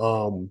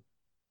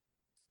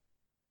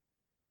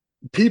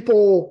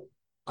people,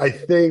 I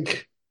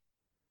think,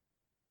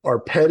 are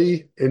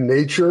petty in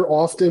nature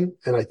often,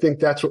 and I think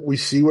that's what we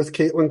see with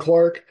Caitlin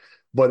Clark.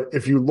 But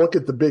if you look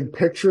at the big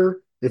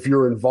picture, if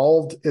you're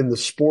involved in the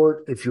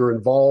sport, if you're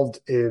involved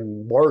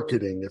in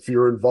marketing, if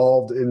you're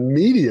involved in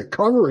media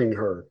covering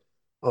her,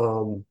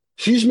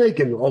 she's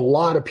making a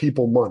lot of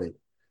people money.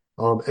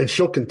 And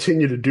she'll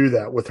continue to do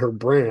that with her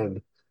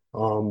brand.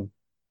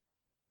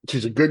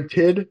 She's a good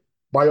kid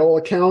by all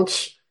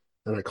accounts,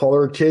 and I call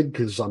her a kid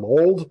because I'm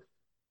old,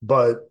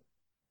 but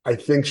I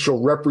think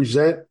she'll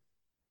represent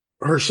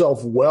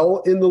herself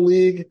well in the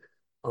league.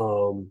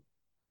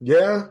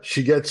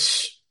 She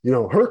gets,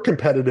 her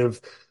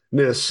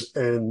competitiveness,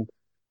 and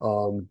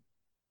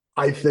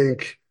I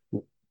think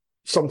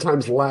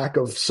sometimes lack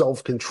of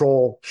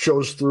self-control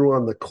shows through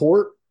on the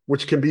court,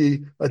 which can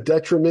be a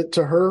detriment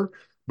to her.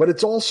 But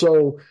it's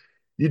also,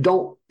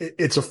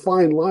 it's a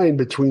fine line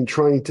between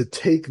trying to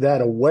take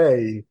that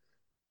away,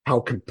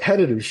 how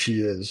competitive she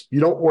is. You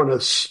don't want to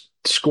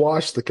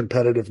squash the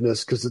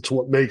competitiveness because it's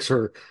what makes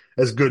her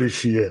as good as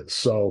she is.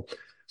 So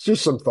it's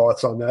just some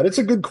thoughts on that. It's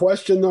a good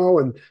question, though.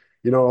 And,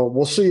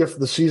 we'll see if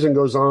the season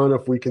goes on,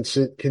 if we can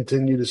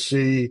continue to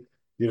see,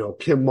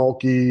 Kim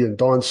Mulkey and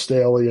Dawn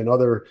Staley and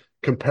other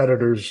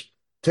competitors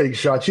take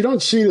shots. You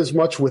don't see it as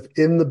much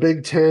within the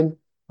Big Ten.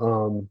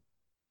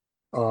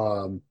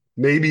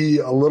 Maybe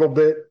a little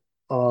bit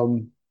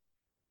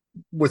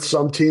with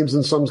some teams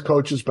and some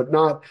coaches, but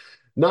not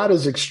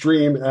as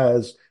extreme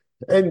as,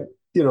 and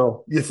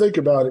you think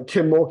about it,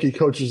 Kim Mulkey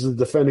coaches the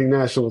defending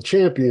national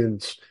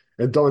champions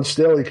and Dawn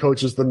Staley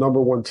coaches the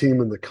number one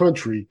team in the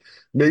country.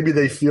 Maybe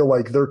they feel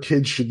like their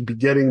kids should be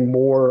getting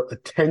more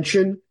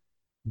attention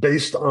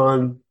based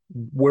on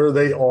where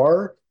they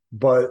are.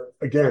 But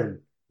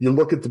again, you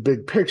look at the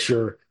big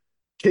picture,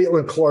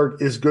 Caitlin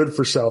Clark is good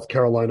for South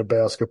Carolina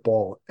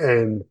basketball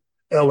and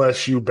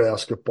LSU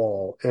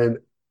basketball and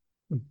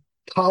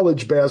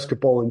college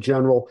basketball in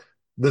general.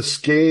 This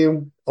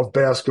game of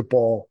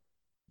basketball,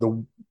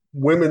 the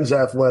women's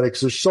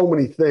athletics, there's so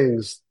many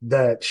things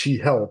that she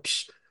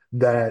helps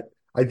that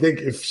I think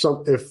if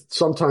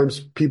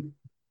sometimes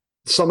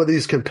some of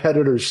these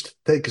competitors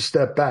take a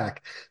step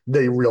back,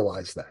 they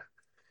realize that.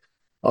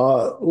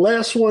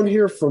 Last one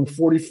here from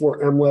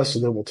 44 MLS,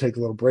 and then we'll take a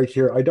little break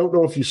here. I don't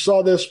know if you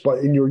saw this, but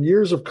in your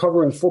years of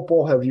covering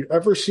football, have you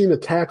ever seen a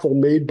tackle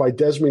made by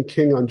Desmond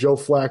King on Joe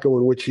Flacco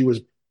in which he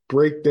was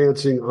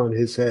breakdancing on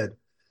his head?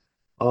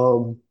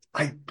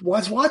 I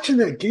was watching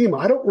that game.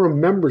 I don't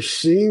remember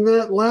seeing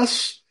that,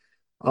 Les.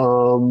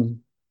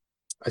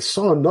 I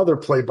saw another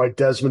play by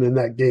Desmond in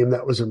that game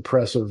that was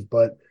impressive,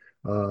 but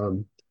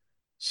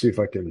see if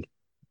I can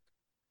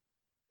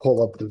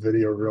pull up the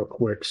video real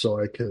quick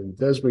so I can.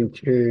 Desmond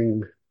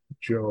King,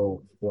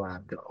 Joe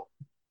Flacco.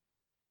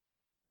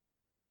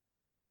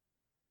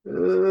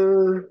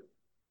 The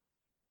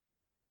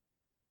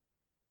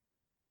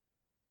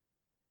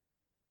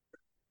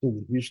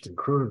Houston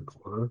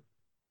Chronicle, huh?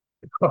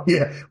 Oh,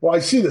 yeah. Well, I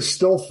see the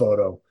still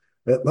photo.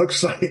 It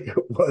looks like it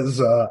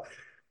was,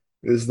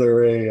 is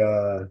there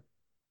a,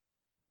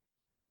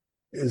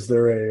 it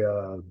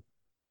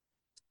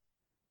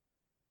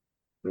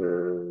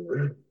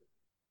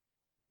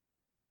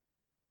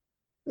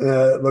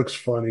looks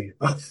funny.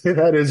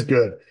 That is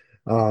good.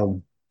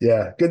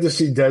 Yeah, good to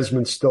see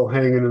Desmond still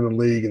hanging in the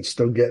league and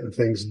still getting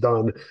things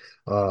done.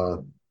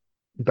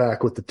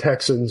 Back with the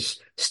Texans,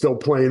 still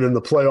playing in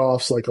the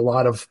playoffs like a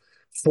lot of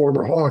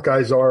former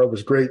Hawkeyes are. It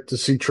was great to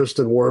see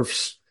Tristan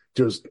Wirfs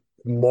just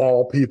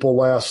maul people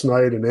last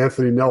night, and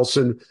Anthony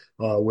Nelson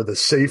with a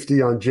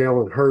safety on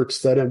Jalen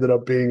Hurts. That ended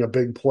up being a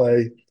big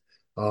play.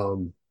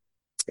 Fun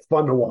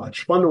to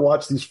watch. Fun to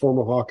watch these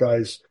former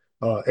Hawkeyes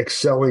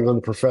excelling on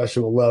the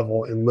professional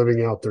level and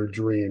living out their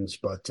dreams.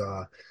 But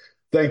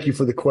thank you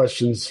for the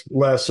questions,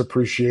 Les.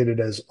 Appreciated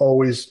as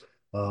always.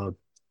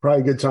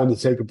 Probably a good time to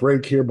take a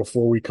break here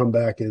before we come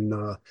back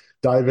and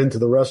dive into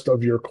the rest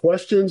of your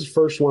questions.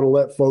 First, want to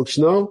let folks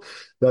know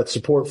that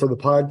support for the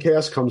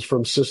podcast comes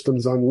from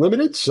Systems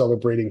Unlimited,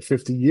 celebrating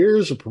 50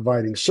 years of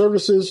providing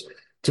services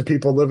to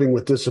people living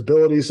with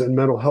disabilities and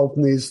mental health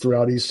needs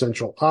throughout East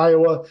Central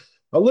Iowa.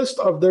 A list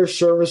of their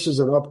services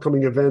and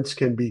upcoming events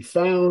can be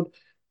found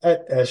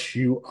at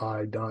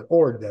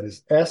sui.org. That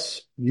is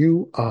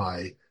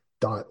SUI.org.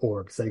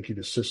 Thank you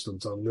to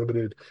Systems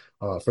Unlimited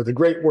for the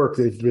great work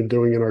they've been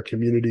doing in our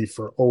community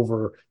for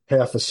over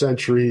half a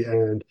century,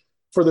 and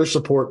for their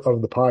support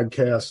of the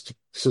podcast.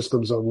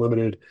 Systems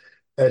Unlimited,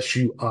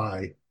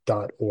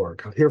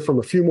 SUI.org. I'll hear from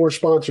a few more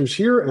sponsors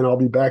here, and I'll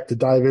be back to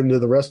dive into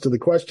the rest of the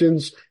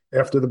questions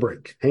after the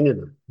break. Hang in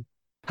there.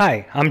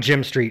 Hi, I'm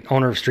Jim Street,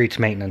 owner of Streets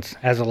Maintenance.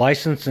 As a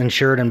licensed,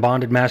 insured, and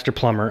bonded master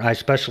plumber, I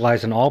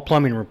specialize in all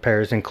plumbing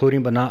repairs,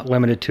 including but not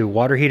limited to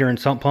water heater and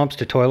sump pumps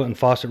to toilet and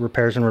faucet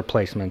repairs and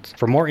replacements.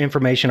 For more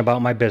information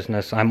about my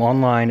business, I'm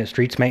online at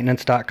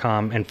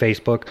streetsmaintenance.com and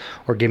Facebook,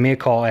 or give me a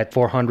call at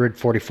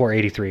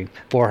 400-4483,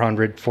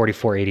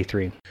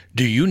 400-4483.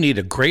 Do you need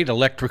a great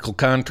electrical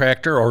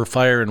contractor or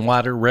fire and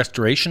water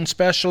restoration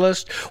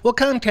specialist? Well,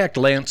 contact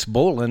Lance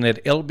Bolin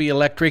at LB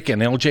Electric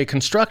and LJ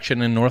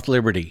Construction in North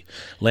Liberty.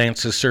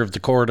 Lance is served the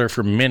corridor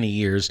for many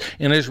years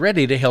and is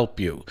ready to help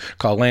you.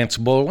 Call Lance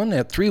Bolin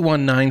at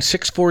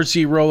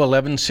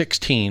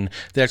 319-640-1116.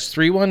 That's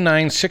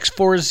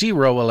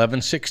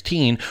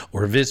 319-640-1116,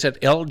 or visit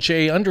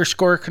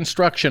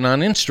LJ_construction on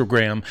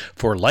Instagram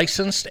for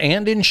licensed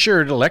and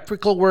insured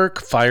electrical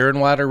work, fire and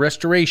water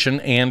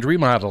restoration, and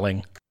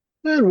remodeling.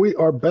 And we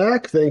are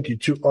back. Thank you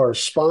to our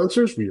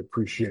sponsors. We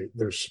appreciate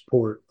their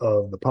support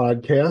of the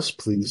podcast.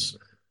 Please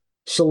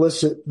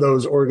solicit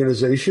those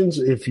organizations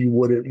if you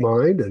wouldn't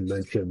mind, and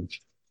mention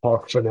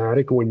Hawk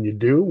Fanatic when you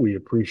do. We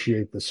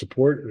appreciate the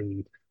support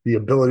and the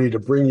ability to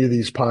bring you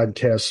these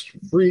podcasts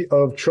free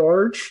of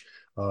charge.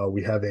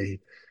 We have a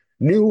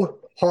new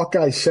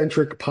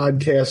Hawkeye-centric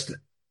podcast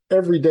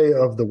every day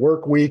of the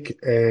work week,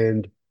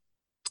 and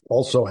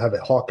also have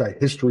a Hawkeye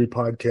history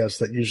podcast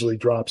that usually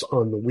drops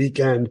on the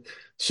weekend.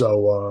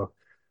 So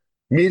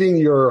meeting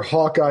your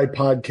Hawkeye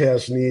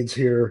podcast needs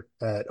here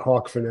at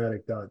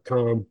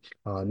hawkfanatic.com.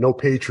 No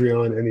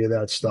Patreon, any of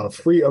that stuff.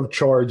 Free of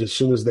charge as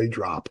soon as they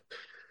drop.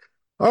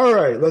 All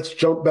right, let's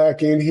jump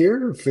back in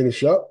here and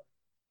finish up.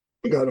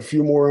 We got a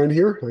few more in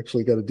here.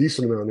 Actually got a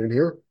decent amount in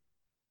here.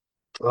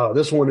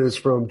 This one is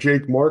from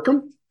Jake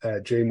Markham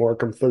at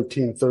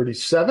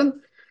jmarkham1337.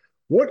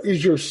 What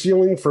is your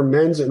ceiling for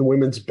men's and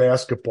women's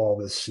basketball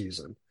this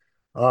season?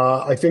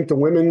 I think the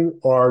women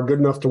are good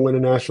enough to win a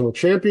national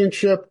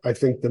championship. I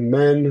think the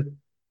men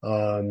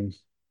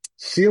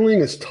ceiling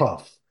is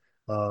tough.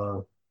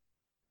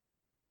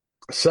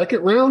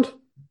 Second round,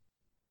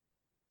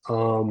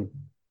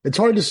 it's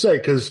hard to say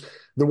because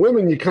the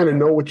women, you kind of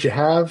know what you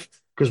have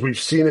because we've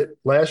seen it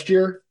last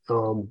year,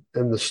 and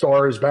the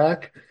star is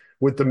back.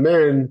 With the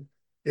men,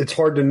 it's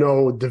hard to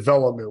know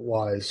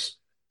development-wise.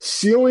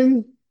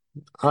 Ceiling,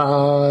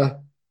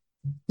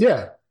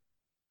 yeah.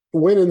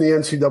 Win in the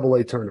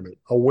NCAA tournament,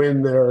 a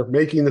win there,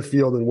 making the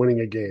field and winning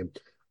a game.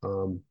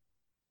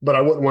 But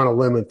I wouldn't want to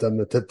limit them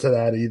to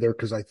that either,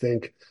 because I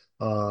think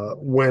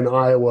when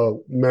Iowa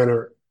men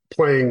are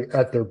playing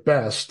at their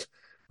best,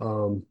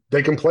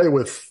 they can play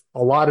with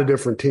a lot of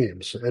different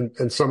teams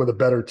and some of the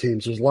better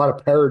teams. There's a lot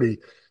of parity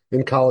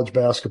in college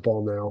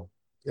basketball now,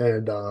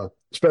 and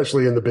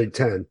especially in the Big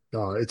Ten.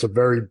 It's a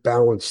very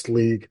balanced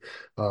league.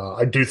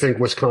 I do think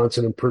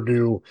Wisconsin and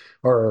Purdue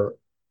are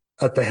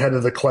at the head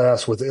of the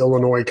class, with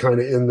Illinois kind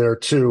of in there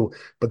too.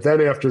 But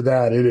then after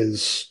that, it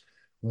is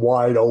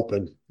wide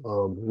open,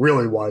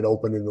 really wide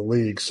open in the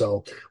league.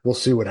 So we'll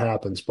see what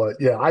happens. But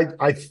yeah,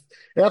 I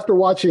after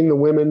watching the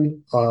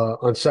women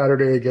on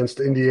Saturday against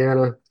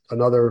Indiana,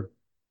 another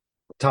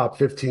top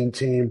 15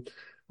 team,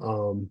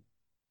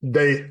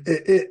 they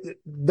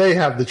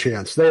have the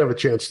chance. They have a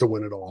chance to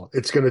win it all.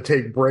 It's going to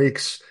take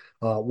breaks.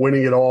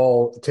 Winning it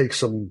all takes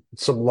some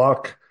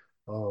luck.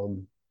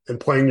 And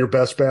playing your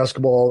best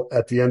basketball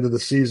at the end of the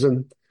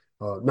season.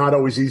 Not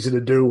always easy to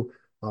do,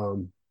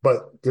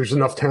 but there's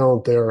enough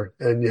talent there,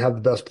 and you have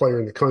the best player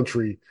in the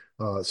country,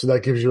 so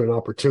that gives you an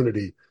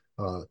opportunity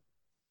to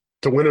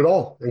win it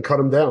all and cut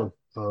them down.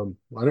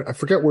 I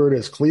forget where it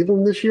is.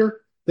 Cleveland this year?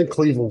 I think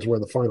Cleveland's where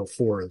the Final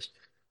Four is.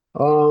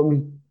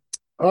 All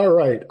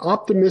right.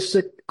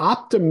 Optimistic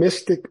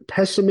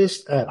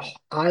pessimist at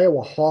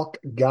Iowa Hawk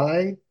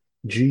Guy,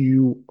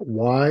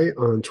 GUY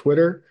on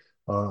Twitter.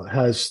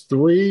 Has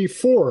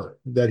 4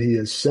 that he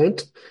has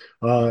sent.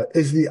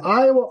 Is the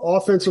Iowa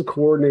offensive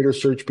coordinator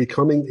search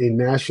becoming a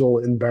national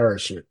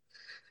embarrassment?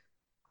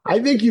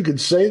 I think you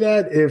could say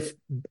that if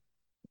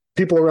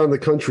people around the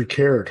country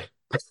cared.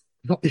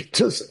 I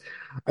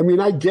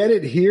get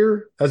it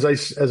here, as I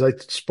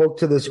spoke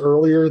to this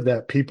earlier,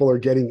 that people are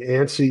getting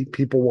antsy.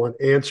 People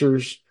want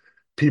answers.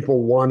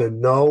 People want to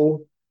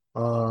know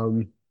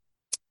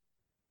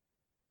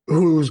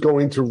who's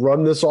going to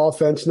run this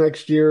offense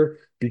next year,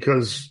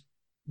 because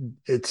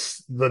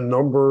it's the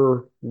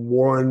number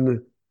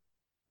one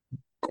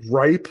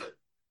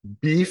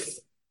beef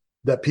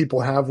that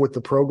people have with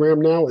the program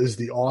now is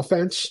the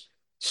offense.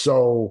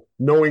 So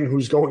knowing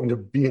who's going to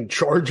be in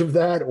charge of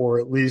that, or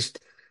at least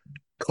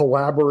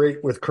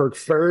collaborate with Kirk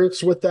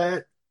Ferentz with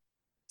that,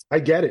 I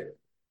get it.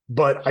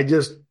 But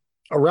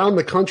around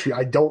the country,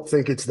 I don't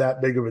think it's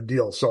that big of a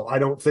deal. So I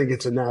don't think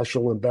it's a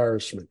national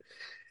embarrassment.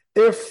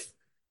 If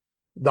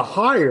the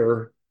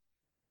hire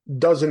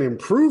doesn't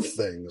improve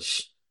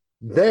things,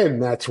 then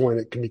that's when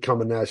it can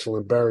become a national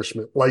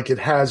embarrassment, like it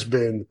has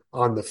been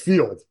on the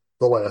field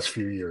the last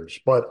few years.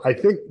 But I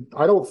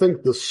don't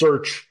think the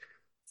search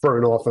for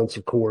an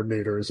offensive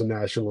coordinator is a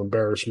national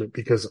embarrassment,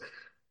 because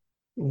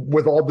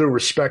with all due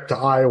respect to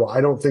Iowa, I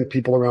don't think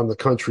people around the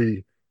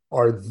country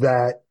are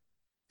that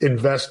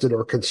invested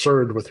or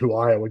concerned with who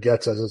Iowa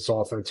gets as its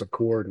offensive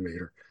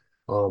coordinator.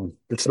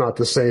 It's not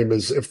the same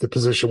as if the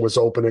position was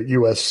open at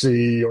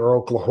USC or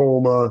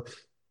Oklahoma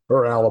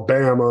or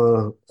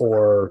Alabama,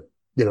 or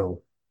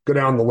go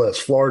down the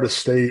list, Florida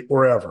State,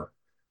 wherever.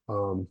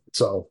 How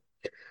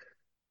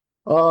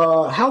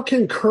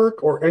can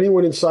Kirk or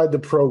anyone inside the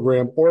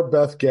program, or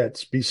Beth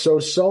Getz, be so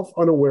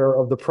self-unaware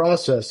of the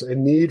process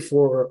and need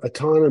for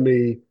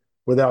autonomy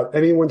without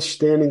anyone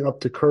standing up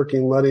to Kirk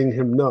and letting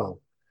him know?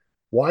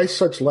 Why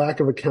such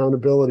lack of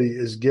accountability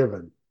is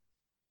given?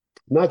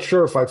 Not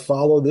sure if I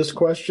follow this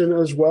question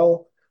as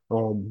well.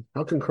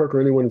 How can Kirk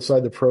or anyone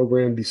inside the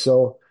program be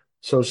so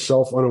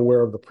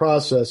self-unaware of the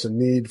process and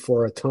need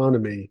for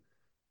autonomy?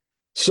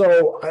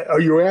 So are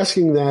you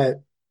asking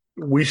that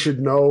we should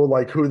know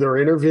like who they're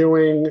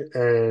interviewing?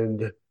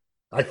 And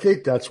I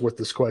think that's what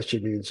this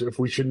question means. If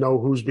we should know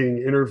who's being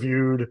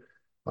interviewed,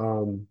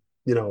 who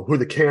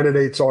the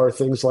candidates are,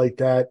 things like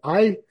that.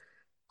 I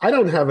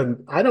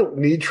don't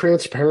need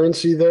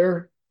transparency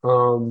there.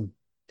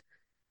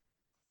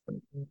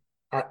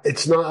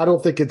 It's not, I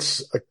don't think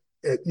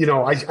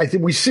I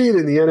think we see it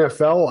in the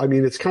NFL. I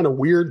mean, it's kind of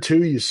weird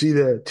too. You see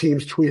the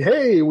teams tweet,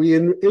 "Hey, we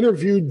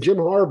interviewed Jim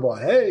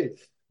Harbaugh. Hey,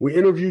 we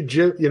interviewed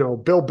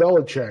Bill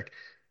Belichick."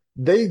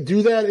 They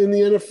do that in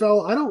the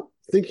NFL. I don't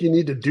think you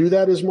need to do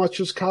that as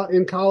much as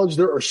in college.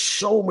 There are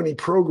so many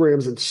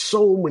programs and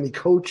so many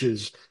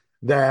coaches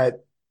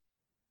that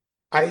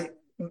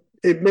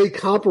it may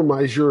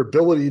compromise your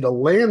ability to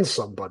land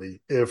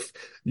somebody if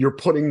you're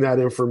putting that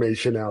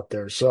information out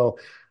there. So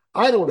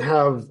I don't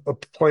have a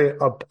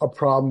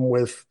problem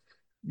with,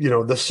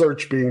 the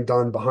search being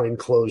done behind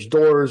closed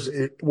doors.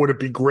 Would it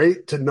be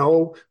great to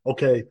know,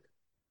 okay,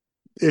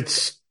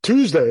 it's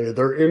Tuesday.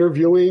 They're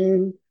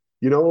interviewing,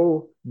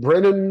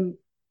 Brennan,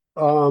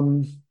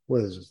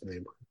 what is his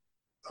name?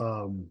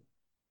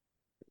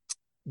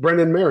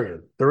 Brendan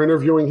Marion. They're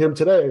interviewing him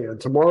today, and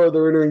tomorrow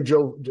they're interviewing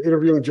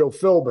Joe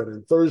Philbin,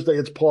 and Thursday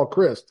it's Paul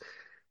Christ.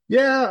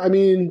 Yeah, I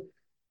mean,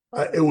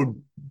 it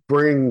would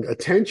bring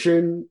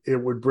attention, it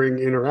would bring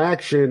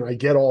interaction. I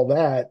get all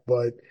that,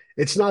 but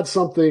it's not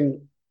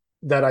something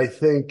that I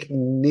think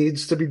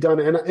needs to be done.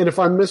 And if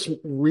I'm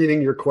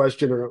misreading your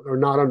question or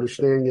not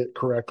understanding it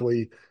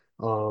correctly,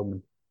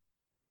 because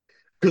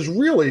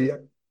really,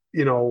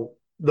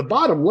 the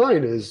bottom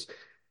line is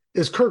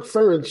Kirk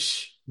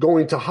Ferentz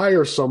going to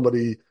hire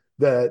somebody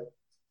that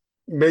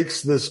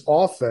makes this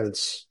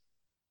offense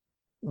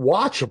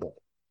watchable?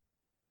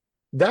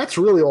 That's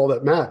really all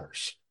that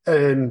matters.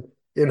 And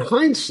in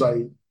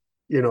hindsight,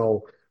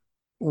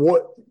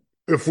 what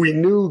if we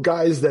knew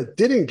guys that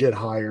didn't get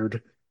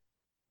hired?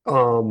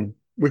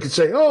 We could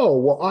say, oh,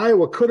 well,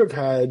 Iowa could have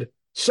had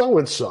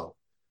so-and-so,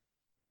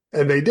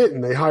 and they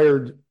didn't. They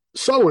hired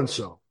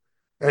so-and-so,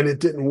 and it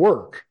didn't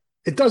work.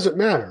 It doesn't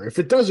matter. If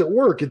it doesn't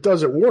work, it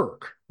doesn't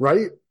work,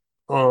 right?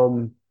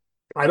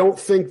 I don't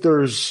think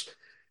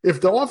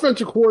if the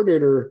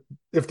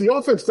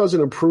offense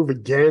doesn't improve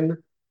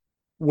again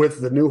with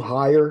the new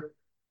hire,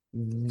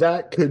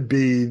 that could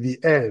be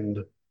the end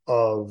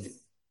of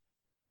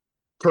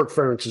Kirk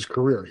Ferentz's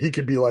career. He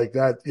could be like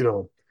that,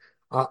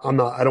 I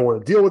don't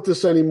want to deal with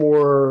this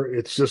anymore.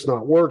 It's just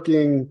not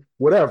working,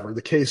 whatever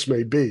the case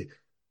may be.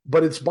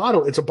 But it's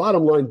a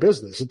bottom line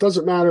business. It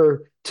doesn't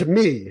matter to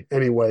me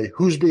anyway,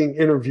 who's being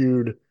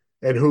interviewed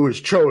and who is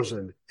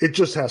chosen. It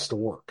just has to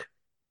work.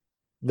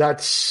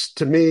 That's,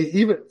 to me,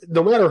 even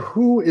no matter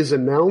who is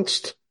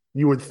announced,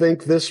 you would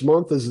think this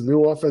month as the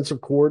new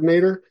offensive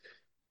coordinator,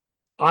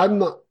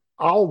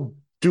 I'll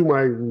do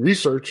my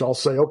research. I'll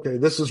say, okay,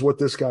 this is what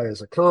this guy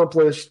has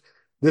accomplished.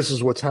 This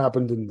is what's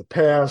happened in the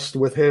past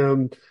with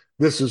him.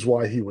 This is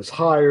why he was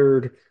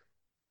hired.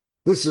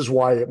 This is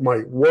why it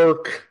might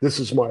work. This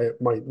is why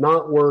it might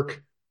not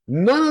work.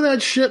 None of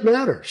that shit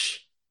matters.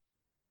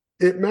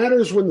 It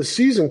matters when the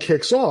season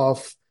kicks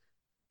off.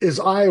 Is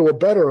Iowa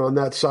better on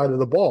that side of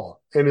the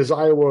ball? And is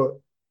Iowa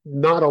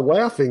not a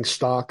laughing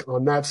stock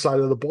on that side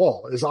of the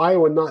ball? Is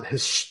Iowa not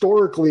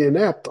historically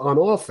inept on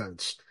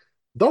offense?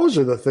 Those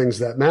are the things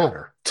that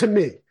matter to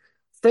me.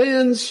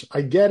 Fans,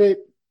 I get it.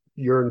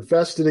 You're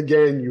invested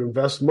again. You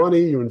invest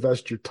money. You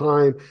invest your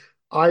time.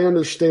 I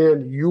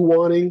understand you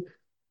wanting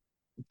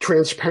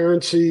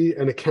transparency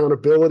and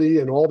accountability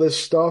and all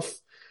this stuff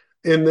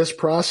in this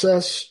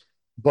process.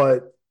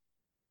 But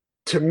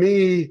to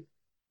me,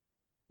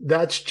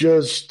 that's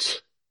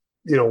just,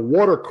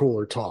 water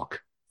cooler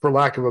talk, for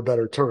lack of a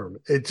better term.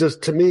 It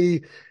just, to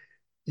me,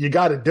 you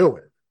got to do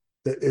it.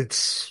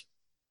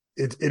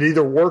 It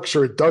either works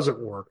or it doesn't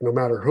work, no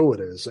matter who it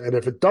is. And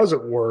if it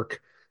doesn't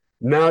work,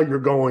 now you're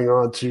going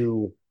on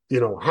to,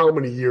 how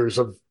many years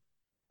of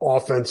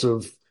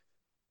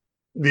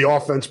the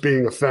offense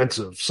being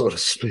offensive, so to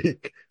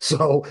speak.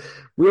 So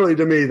really,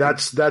 to me,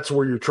 that's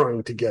where you're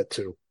trying to get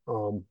to.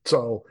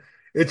 So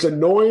it's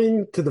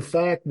annoying to the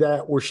fact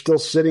that we're still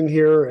sitting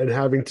here and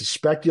having to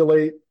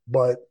speculate,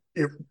 but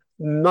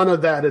none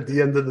of that at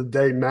the end of the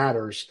day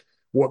matters.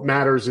 What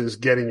matters is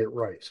getting it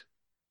right.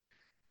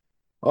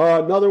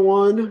 Another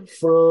one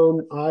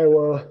from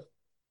Iowa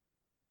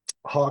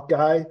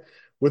Hawkeye.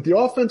 With the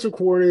offensive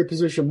coordinator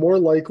position more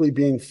likely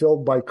being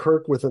filled by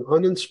Kirk with an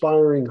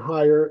uninspiring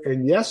hire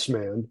and yes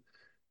man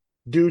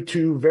due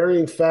to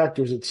varying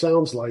factors, it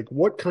sounds like,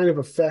 what kind of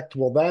effect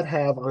will that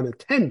have on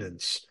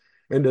attendance?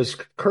 And does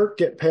Kirk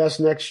get past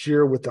next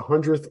year with the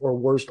 100th or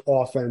worst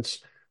offense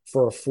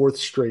for a fourth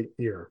straight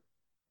year?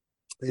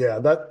 Yeah,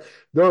 there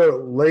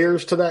are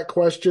layers to that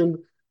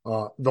question.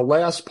 The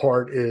last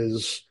part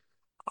is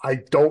I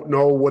don't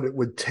know what it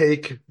would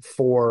take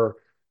for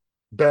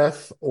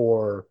Beth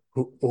or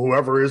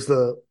whoever is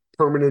the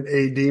permanent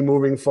AD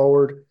moving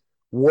forward.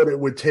 what it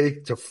would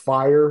take to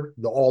fire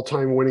the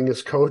all-time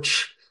winningest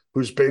coach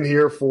who's been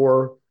here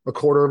for a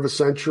quarter of a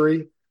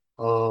century.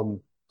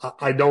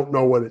 I don't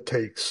know what it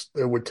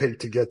would take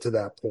to get to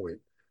that point.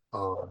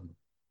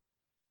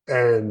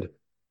 And,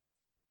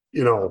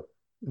 you know,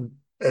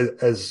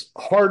 as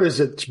hard as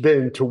it's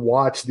been to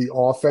watch the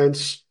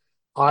offense,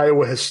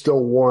 Iowa has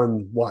still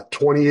won,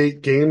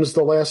 28 games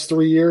the last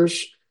 3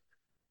 years?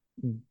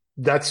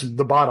 That's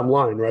the bottom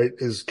line, right?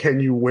 Is can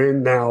you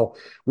win? Now,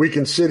 we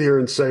can sit here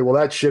and say, well,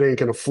 that shit ain't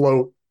going to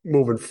float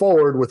moving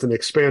forward with an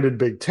expanded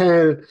Big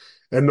Ten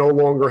and no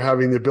longer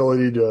having the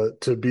ability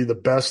to be the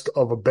best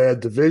of a bad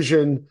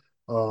division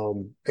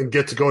and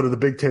get to go to the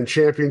Big Ten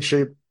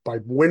championship by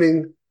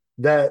winning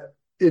that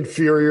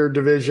inferior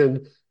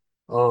division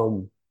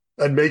and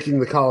making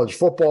the college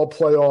football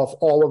playoff,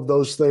 all of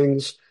those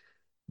things.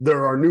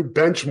 There are new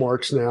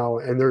benchmarks now,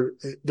 and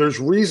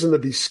there's reason to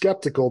be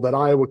skeptical that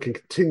Iowa can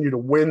continue to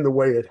win the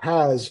way it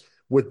has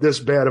with this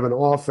bad of an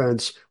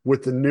offense,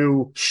 with the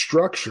new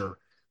structure.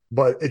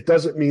 But it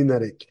doesn't mean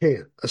that it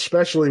can't,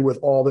 especially with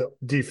all the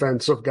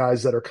defensive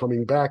guys that are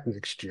coming back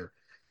next year.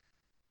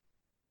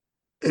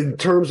 In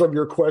terms of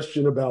your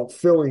question about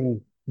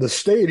filling the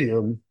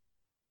stadium,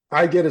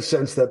 I get a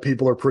sense that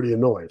people are pretty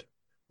annoyed,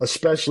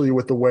 especially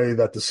with the way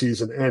that the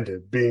season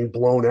ended, being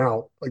blown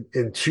out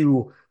in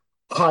two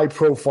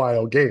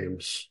high-profile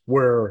games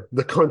where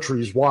the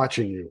country's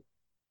watching you,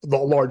 the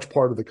large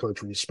part of the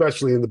country,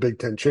 especially in the Big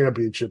Ten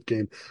championship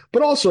game,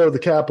 but also the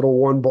Capital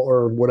One Bowl,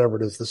 or whatever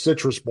it is, the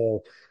Citrus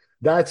Bowl.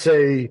 That's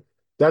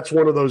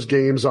one of those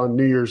games on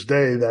New Year's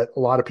Day that a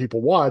lot of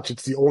people watch.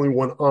 It's the only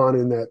one on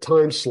in that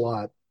time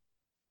slot,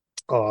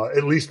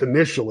 at least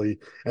initially,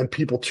 and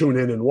people tune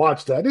in and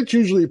watch that. It's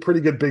usually a pretty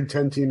good Big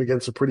Ten team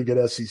against a pretty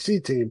good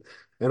SEC team,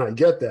 and I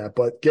get that.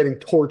 But getting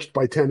torched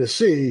by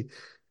Tennessee,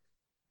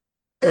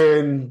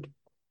 and,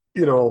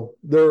 you know,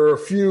 there are a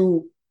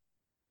few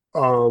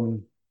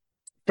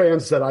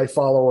fans that I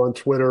follow on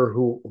Twitter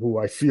who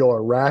I feel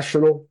are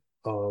rational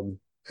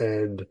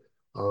and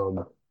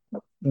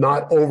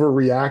not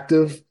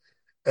overreactive.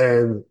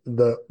 And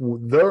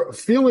their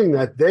feeling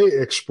that they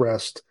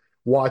expressed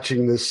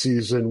watching this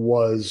season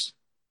was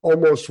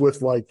almost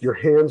with like your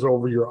hands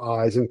over your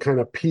eyes and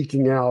kind of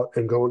peeking out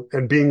and going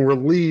and being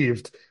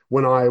relieved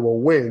when Iowa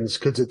wins,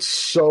 because it's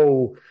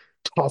so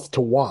tough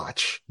to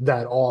watch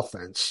that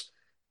offense.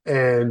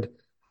 And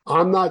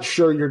I'm not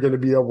sure you're going to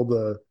be able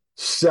to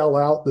sell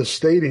out the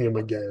stadium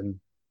again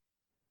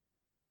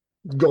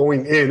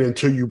going in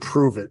until you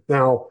prove it.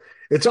 Now,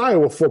 it's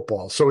Iowa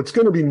football, so it's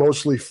going to be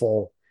mostly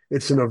full.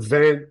 It's an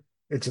event.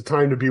 It's a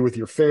time to be with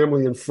your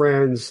family and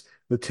friends.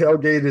 The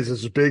tailgate is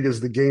as big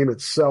as the game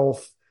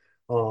itself.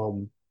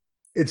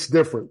 It's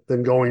different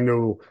than going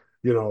to,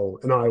 you know,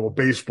 an Iowa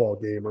baseball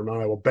game or an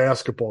Iowa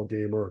basketball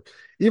game or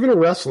even a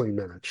wrestling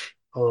match.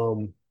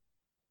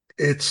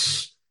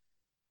 It's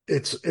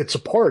a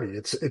party.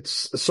 It's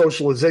a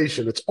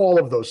socialization. It's all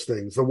of those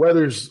things. The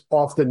weather's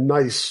often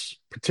nice,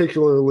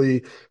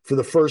 particularly for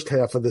the first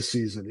half of the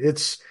season.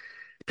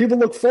 People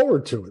look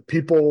forward to it.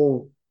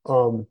 People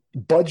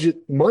budget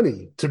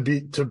money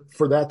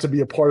for that to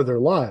be a part of their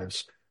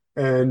lives.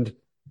 And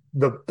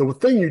the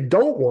thing you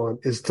don't want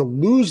is to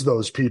lose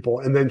those people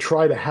and then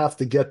try to have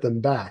to get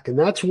them back. And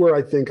that's where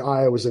I think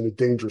Iowa's in a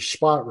dangerous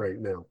spot right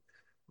now.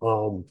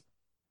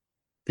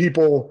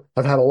 People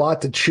have had a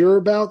lot to cheer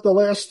about the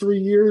last 3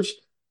 years,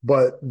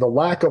 but the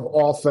lack of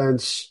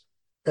offense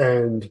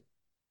and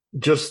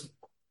just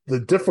the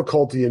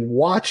difficulty in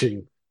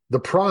watching the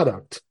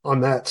product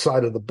on that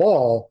side of the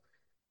ball,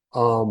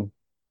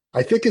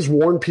 I think has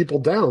worn people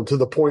down to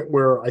the point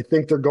where I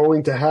think they're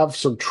going to have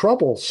some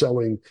trouble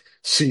selling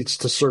seats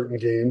to certain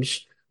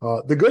games.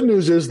 The good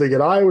news is they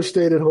get Iowa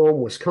State at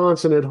home,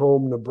 Wisconsin at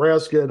home,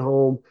 Nebraska at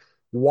home,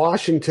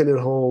 Washington at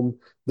home.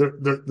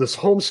 This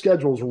home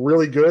schedule is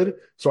really good,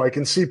 so I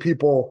can see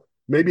people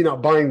maybe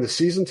not buying the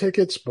season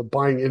tickets, but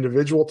buying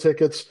individual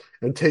tickets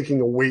and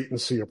taking a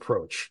wait-and-see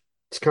approach.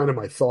 It's kind of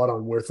my thought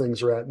on where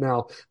things are at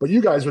now. But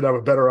you guys would have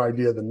a better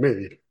idea than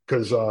me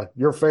because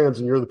you're fans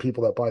and you're the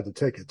people that buy the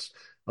tickets.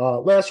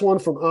 Last one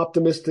from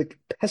Optimistic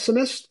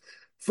Pessimist.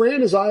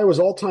 Fran is Iowa's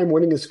all-time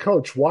winningest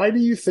coach. Why do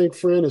you think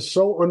Fran is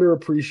so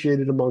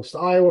underappreciated amongst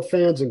Iowa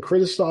fans and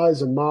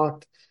criticized and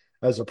mocked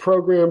as a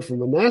program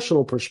from a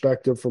national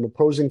perspective from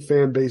opposing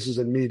fan bases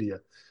and media?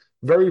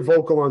 Very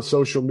vocal on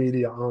social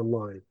media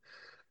online.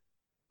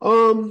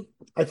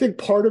 I think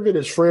part of it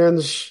is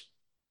Fran's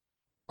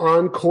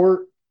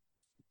on-court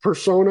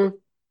persona,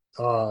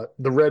 the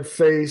red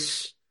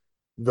face,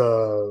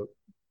 the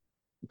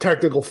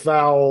technical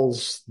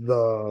fouls,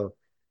 the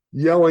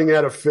yelling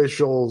at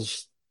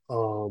officials,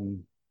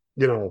 him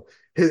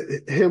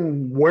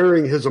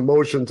wearing his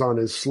emotions on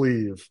his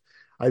sleeve.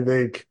 I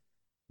think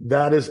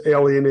that has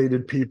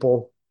alienated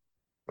people,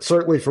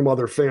 certainly from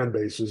other fan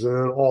bases, and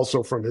then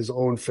also from his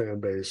own fan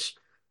base.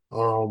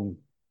 And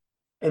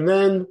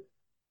then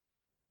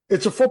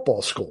it's a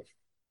football school.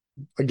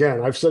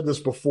 Again, I've said this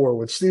before.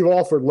 When Steve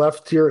Alford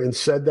left here and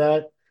said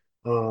that,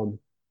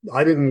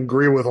 I didn't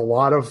agree with a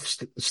lot of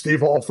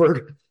Steve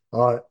Alford,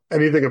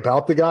 anything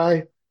about the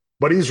guy.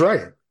 But he's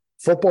right.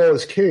 Football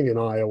is king in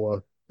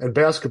Iowa, and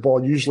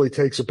basketball usually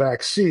takes a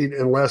back seat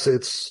unless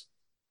it's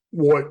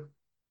what,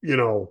 you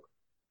know,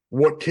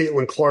 what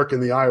Caitlin Clark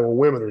and the Iowa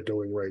women are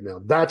doing right now.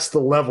 That's the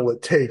level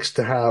it takes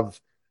to have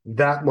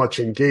that much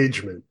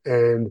engagement.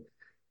 And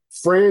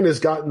Fran has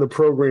gotten the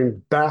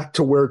program back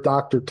to where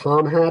Dr.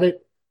 Tom had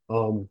it.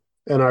 And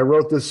I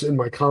wrote this in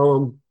my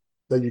column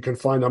that you can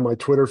find on my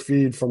Twitter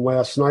feed from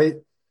last night.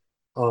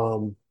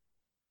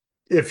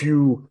 If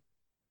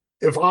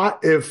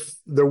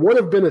there would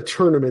have been a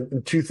tournament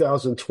in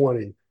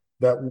 2020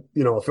 that,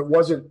 if it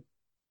wasn't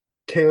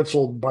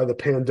canceled by the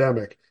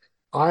pandemic,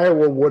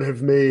 Iowa would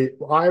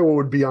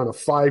be on a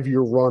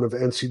 5-year run of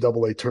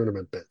NCAA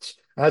tournament bids.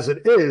 As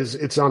it is,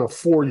 it's on a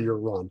 4-year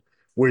run,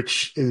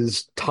 which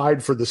is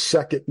tied for the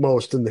second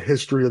most in the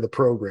history of the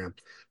program.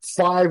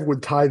 5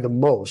 would tie the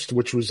most,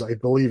 which was, I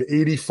believe,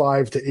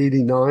 85 to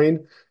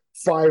 89,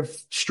 5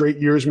 straight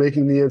years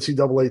making the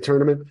NCAA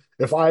tournament.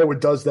 If Iowa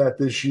does that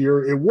this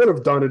year, it would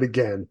have done it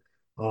again.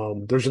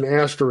 There's an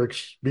asterisk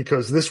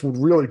because this would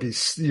really be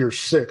year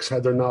 6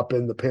 had there not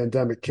been the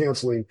pandemic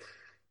canceling.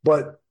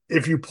 But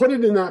if you put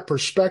it in that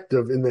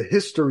perspective, in the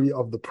history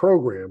of the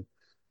program,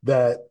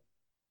 that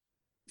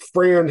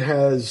Fran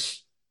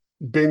has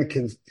been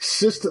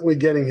consistently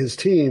getting his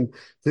team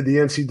to the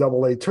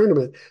NCAA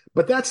tournament,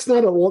 but that's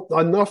not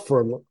enough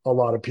for a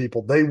lot of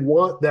people. They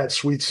want that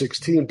Sweet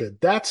 16 bid.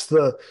 That's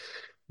the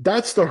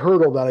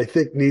hurdle that I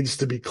think needs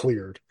to be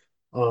cleared.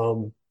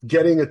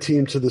 Getting a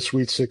team to the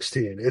Sweet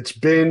 16. It's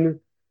been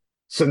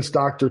since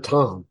Dr.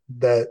 Tom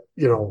that,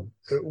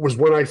 it was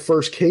when I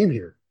first came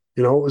here.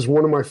 It was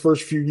one of my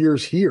first few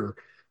years here.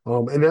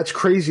 And that's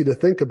crazy to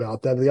think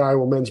about, that the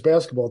Iowa men's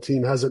basketball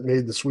team hasn't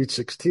made the Sweet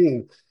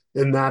 16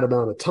 in that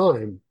amount of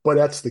time, but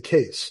that's the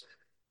case.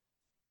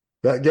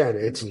 Again,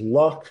 it's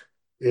luck,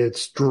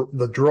 it's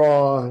the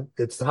draw,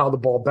 it's how the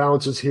ball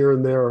bounces here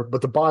and there,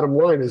 but the bottom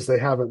line is they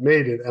haven't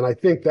made it, and I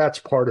think that's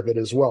part of it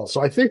as well.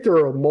 So I think there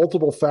are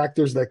multiple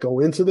factors that go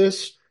into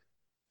this.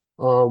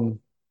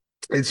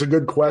 It's a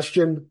good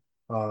question,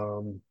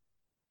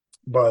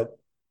 but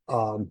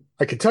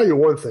I can tell you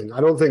one thing. I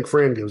don't think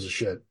Fran gives a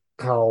shit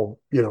how,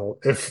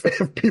 if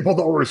people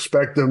don't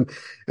respect him,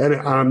 and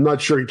I'm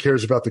not sure he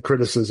cares about the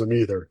criticism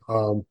either.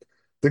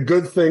 The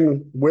good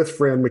thing with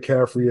Fran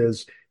McCaffrey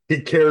is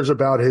he cares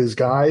about his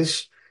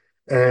guys.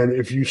 And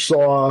if you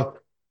saw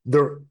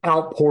the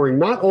outpouring,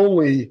 not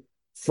only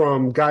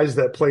from guys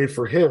that played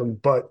for him,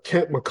 but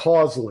Kent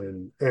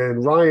McCausland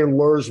and Ryan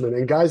Lursman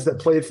and guys that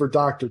played for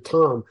Dr.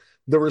 Tom,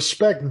 the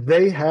respect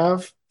they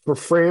have for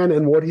Fran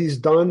and what he's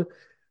done,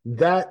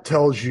 that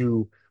tells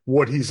you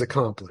what he's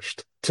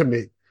accomplished to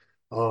me.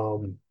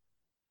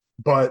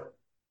 But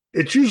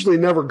it's usually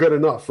never good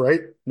enough,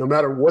 right? No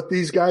matter what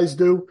these guys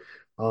do.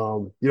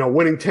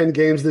 Winning 10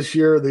 games this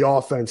year, the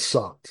offense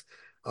sucked.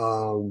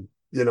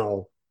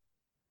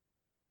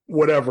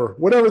 Whatever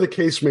the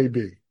case may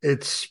be,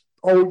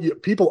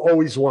 people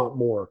always want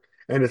more,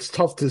 and it's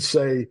tough to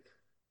say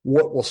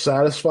what will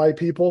satisfy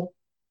people,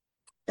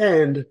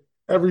 and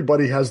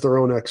everybody has their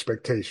own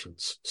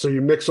expectations. So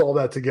you mix all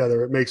that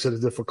together, it makes it a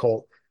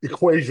difficult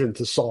equation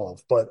to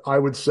solve. But I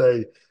would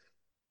say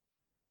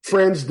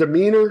Fran's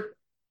demeanor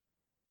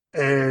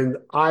and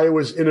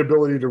Iowa's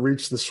inability to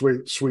reach the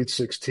Sweet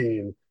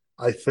 16,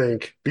 I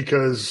think,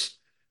 because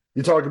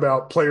you talk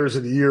about players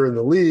of the year in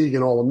the league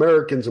and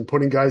All-Americans and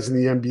putting guys in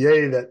the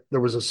NBA, that there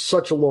was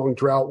such a long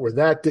drought where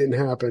that didn't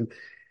happen.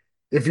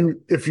 If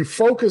you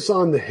focus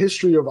on the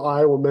history of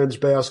Iowa men's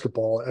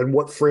basketball and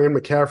what Fran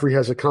McCaffrey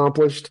has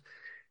accomplished,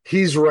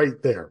 he's right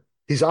there.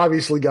 He's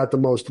obviously got the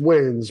most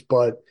wins,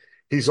 but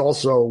he's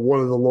also one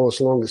of the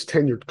longest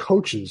tenured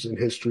coaches in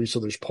history,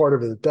 so there's part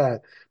of it at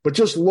that. But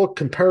just look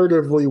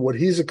comparatively what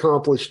he's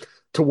accomplished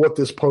to what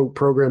this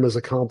program has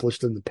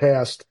accomplished in the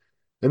past,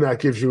 and that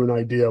gives you an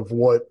idea of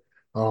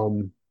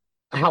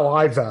how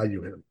I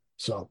value him.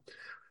 So,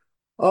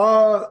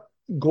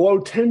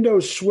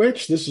 Glotendo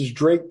Switch, this is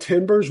Drake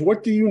Timbers.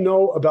 What do you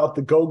know about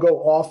the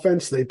go-go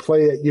offense they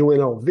play at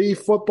UNLV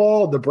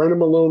football? The Brennan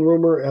Malone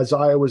rumor as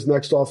Iowa's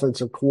next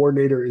offensive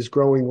coordinator is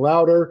growing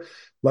louder,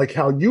 like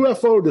how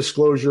UFO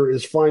disclosure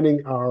is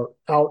finding out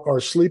our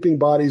sleeping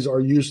bodies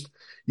are used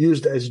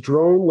as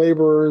drone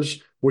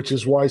laborers, which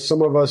is why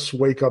some of us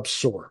wake up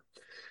sore.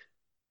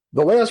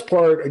 The last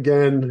part,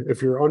 again,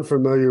 if you're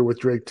unfamiliar with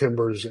Drake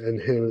Timbers and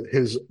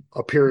his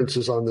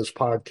appearances on this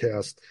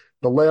podcast,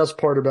 the last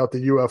part about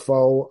the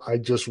UFO, I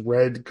just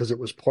read because it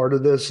was part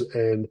of this,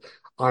 and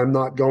I'm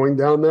not going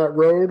down that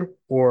road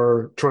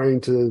or trying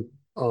to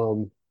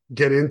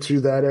get into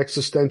that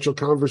existential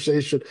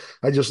conversation.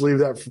 I just leave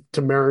that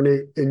to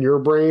marinate in your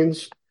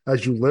brains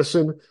as you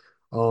listen.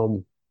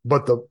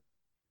 But the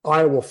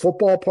Iowa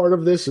football part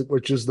of this,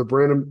 which is the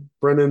Brennan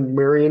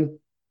Marion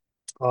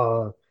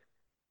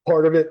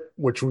part of it,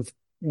 which we've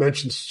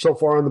mentioned so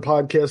far on the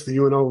podcast, the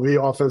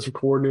UNLV offensive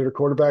coordinator,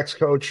 quarterbacks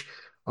coach.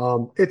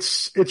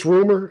 It's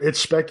rumor, it's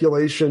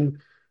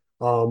speculation.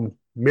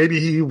 Maybe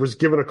he was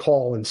given a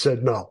call and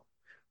said no.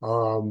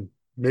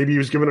 Maybe he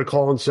was given a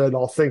call and said,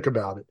 I'll think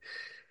about it.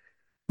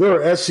 There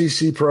are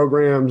SEC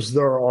programs,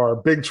 there are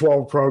Big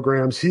 12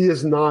 programs. He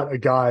is not a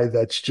guy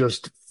that's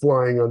just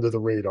flying under the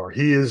radar.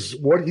 He is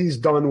what he's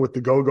done with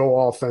the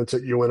go-go offense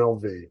at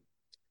UNLV.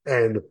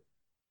 And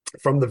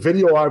from the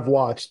video I've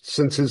watched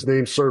since his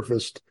name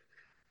surfaced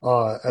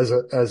as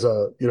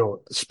a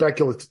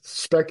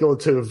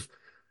speculative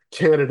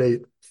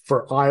candidate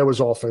for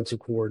Iowa's offensive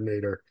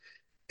coordinator,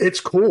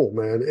 it's cool,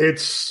 man.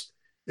 It's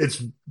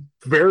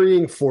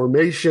varying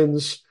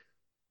formations.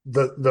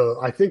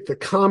 I think the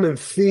common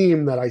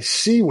theme that I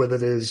see with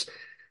it is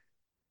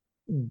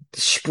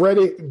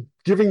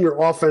giving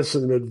your offense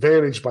an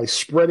advantage by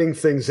spreading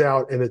things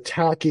out and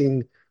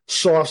attacking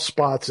soft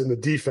spots in the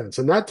defense.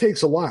 And that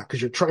takes a lot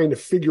because you're trying to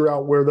figure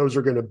out where those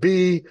are going to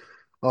be,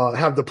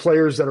 have the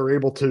players that are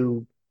able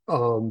to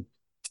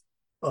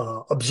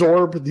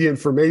absorb the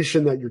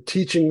information that you're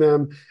teaching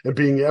them and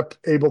being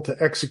able to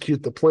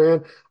execute the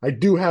plan. I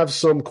do have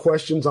some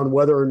questions on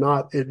whether or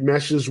not it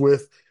meshes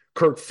with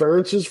Kirk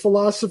Ferentz's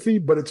philosophy,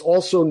 but it's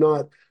also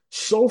not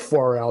so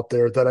far out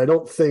there that I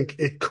don't think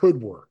it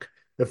could work,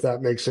 if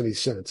that makes any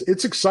sense.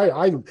 It's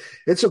exciting.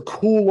 It's a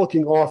cool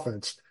looking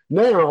offense.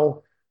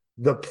 Now,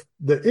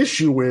 the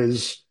issue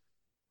is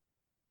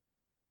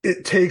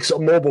it takes a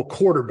mobile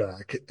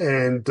quarterback,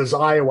 and does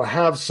Iowa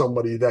have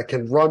somebody that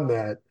can run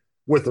that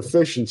with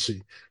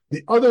efficiency?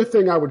 The other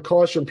thing I would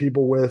caution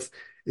people with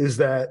is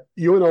that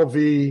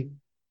UNLV,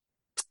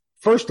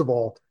 first of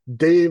all,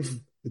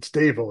 it's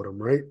Dave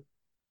Odom, right?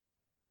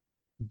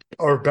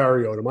 Or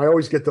Barry Odom. I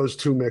always get those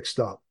two mixed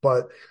up.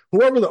 But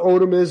whoever the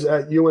Odom is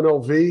at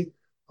UNLV,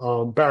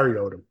 Barry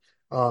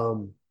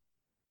Odom.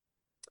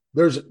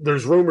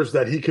 There's rumors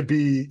that he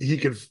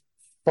could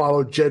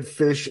follow Jed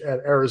Fish at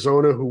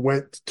Arizona,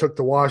 who took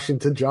the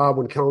Washington job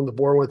when Kellen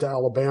DeBoer went to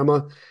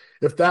Alabama.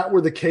 If that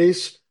were the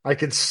case, I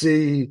could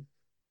see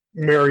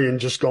Marion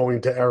just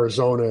going to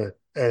Arizona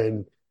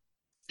and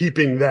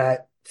keeping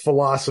that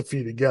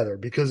philosophy together.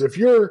 Because if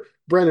you're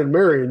Brennan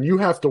Marion, you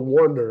have to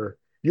wonder,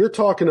 you're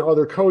talking to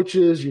other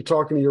coaches, you're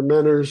talking to your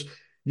mentors,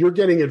 you're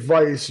getting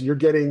advice, you're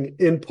getting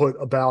input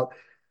about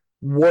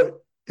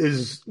what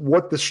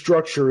the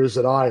structure is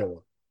at Iowa.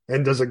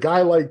 And does a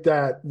guy like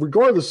that,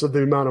 regardless of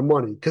the amount of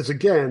money, because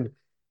again,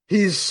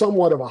 he's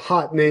somewhat of a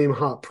hot name,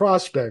 hot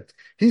prospect,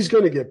 he's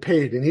going to get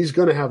paid and he's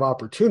going to have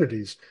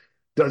opportunities.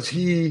 Does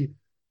he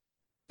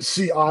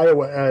see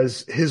Iowa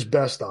as his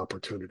best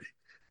opportunity?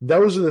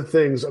 Those are the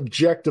things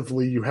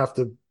objectively you have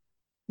to,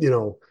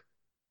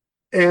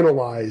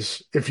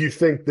 analyze if you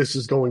think this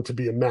is going to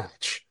be a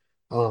match.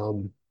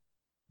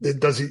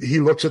 He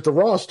looks at the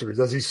roster.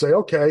 Does he say,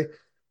 okay,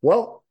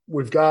 well,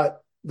 we've got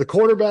the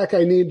quarterback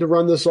I need to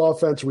run this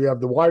offense. We have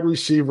the wide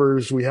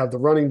receivers. We have the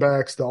running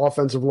backs, the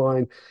offensive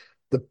line.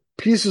 The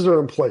pieces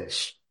are in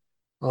place.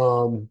 I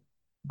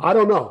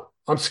don't know.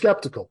 I'm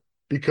skeptical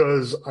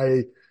because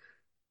they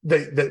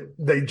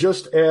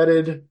just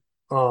added,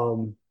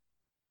 and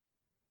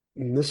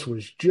this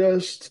was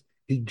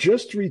he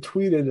just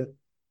retweeted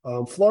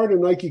Florida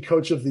Nike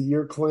Coach of the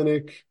Year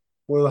Clinic,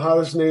 one of the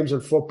hottest names in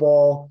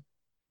football.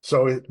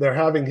 So they're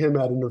having him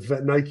at an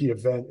Nike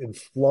event in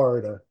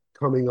Florida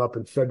coming up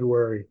in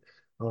February.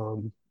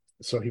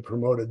 So he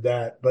promoted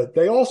that. But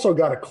they also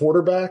got a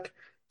quarterback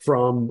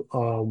from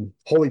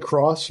Holy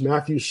Cross,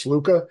 Matthew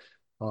Sluka,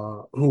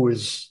 who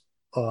is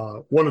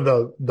one of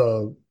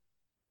the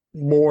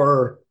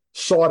more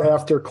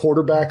sought-after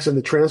quarterbacks in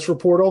the transfer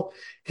portal.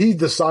 He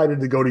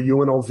decided to go to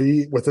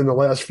UNLV within the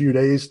last few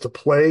days to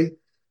play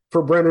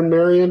for Brennan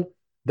Marion.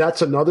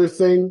 That's another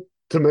thing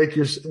to make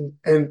and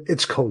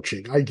it's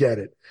coaching. I get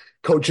it.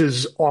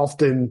 Coaches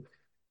often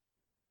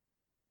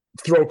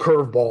throw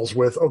curveballs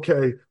with,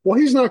 okay, well,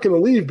 he's not going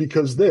to leave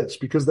because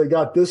they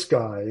got this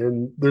guy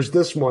and there's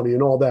this money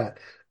and all that.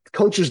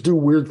 Coaches do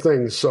weird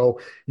things.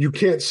 So you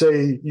can't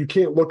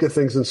look at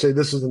things and say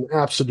this is an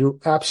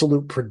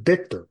absolute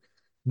predictor,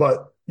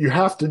 but you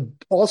have to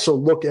also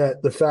look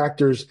at the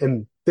factors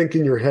and think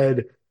in your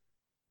head,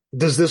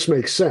 does this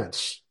make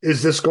sense?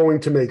 Is this going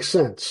to make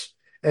sense?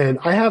 And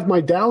I have my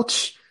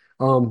doubts.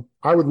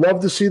 I would love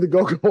to see the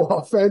go-go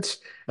offense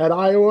at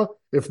Iowa,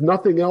 if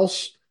nothing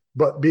else,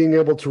 but being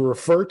able to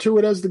refer to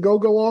it as the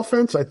go-go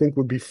offense, I think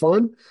would be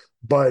fun.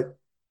 But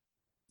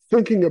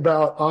thinking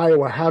about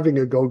Iowa having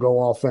a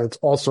go-go offense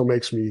also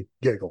makes me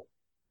giggle.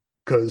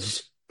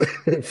 Because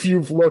if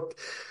you've looked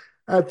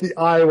at the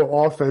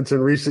Iowa offense in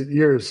recent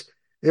years,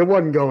 it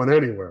wasn't going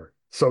anywhere.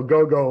 So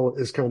go-go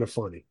is kind of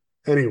funny.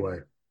 Anyway,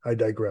 I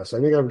digress. I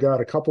think I've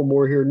got a couple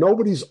more here.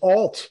 Nobody's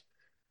alt.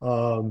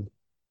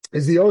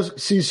 Is the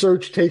OC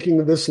search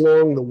taking this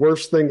long the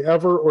worst thing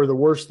ever or the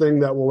worst thing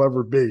that will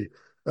ever be?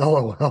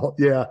 LOL.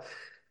 Yeah,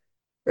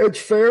 it's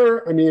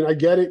fair. I mean, I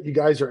get it. You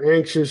guys are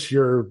anxious.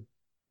 You're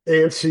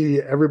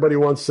antsy. Everybody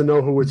wants to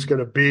know who it's going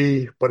to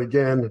be. But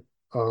again,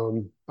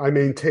 I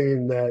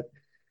maintain that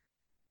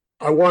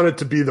I want it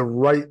to be the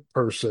right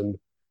person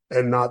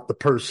and not the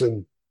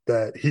person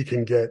that he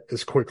can get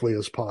as quickly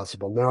as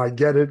possible. Now, I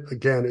get it.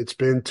 Again, it's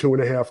been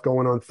 2.5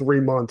 going on 3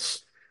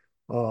 months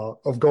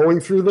of going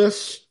through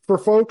this for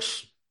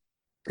folks.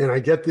 And I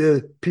get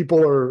the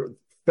people are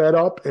fed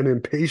up and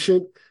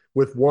impatient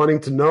with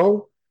wanting to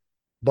know.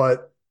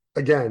 But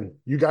again,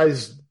 you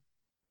guys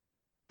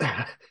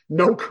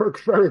know Kirk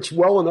Ferentz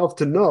well enough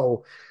to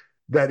know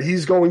that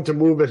he's going to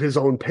move at his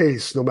own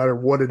pace no matter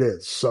what it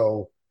is.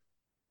 So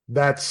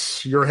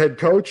that's your head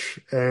coach,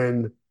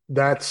 and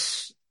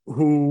that's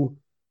who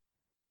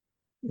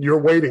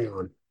you're waiting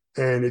on.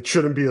 And it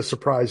shouldn't be a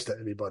surprise to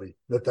anybody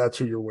that that's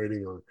who you're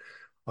waiting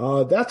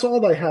on. That's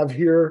all I have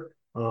here.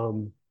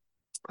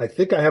 I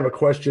think I have a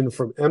question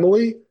from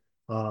Emily.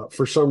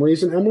 For some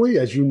reason, Emily,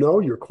 as you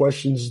know, your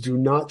questions do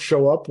not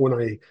show up when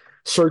I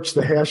search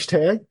the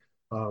hashtag,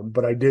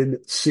 but I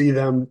did see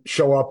them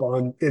show up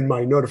in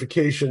my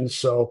notifications,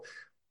 so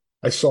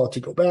I saw it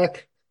to go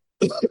back.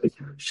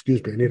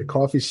 Excuse me, I need a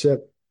coffee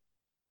sip.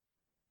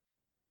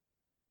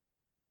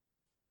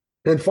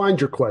 And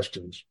find your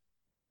questions.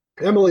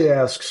 Emily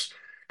asks,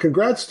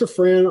 congrats to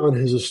Fran on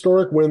his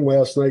historic win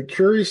last night.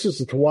 Curious as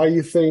to why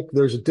you think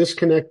there's a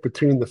disconnect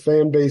between the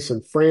fan base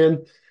and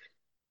Fran.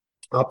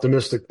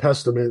 Optimistic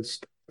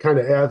pessimist kind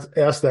of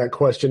asked that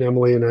question,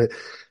 Emily, and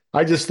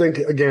I just think,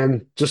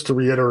 again, just to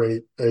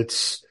reiterate,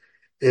 it's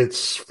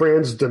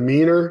Fran's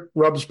demeanor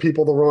rubs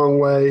people the wrong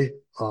way.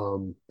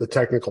 The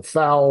technical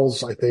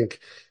fouls, I think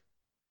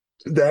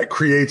that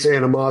creates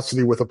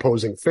animosity with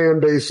opposing fan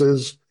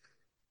bases.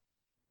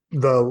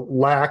 The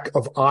lack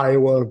of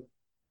Iowa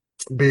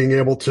being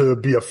able to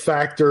be a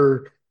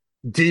factor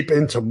deep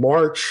into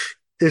March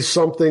is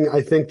something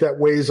I think that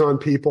weighs on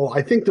people.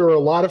 I think there are a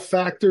lot of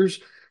factors,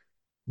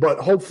 but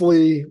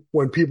hopefully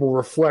when people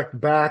reflect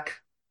back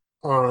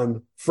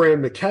on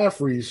Fran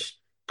McCaffrey's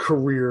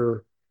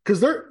career,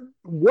 because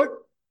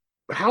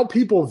how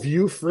people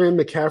view Fran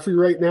McCaffrey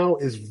right now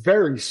is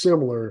very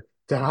similar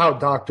to how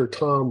Dr.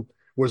 Tom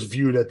was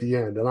viewed at the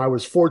end. And I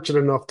was fortunate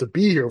enough to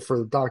be here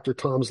for Dr.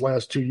 Tom's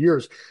last 2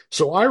 years.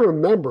 So I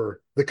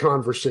remember the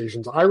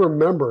conversations. I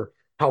remember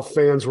how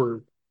fans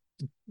were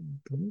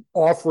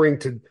offering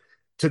to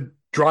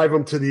drive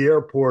him to the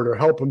airport or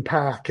help him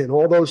pack and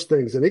all those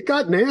things. And it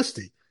got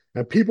nasty.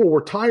 And people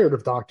were tired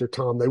of Dr.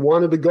 Tom. They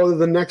wanted to go to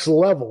the next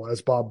level,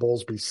 as Bob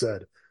Bowlesby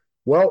said.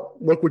 Well,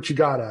 look what you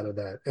got out of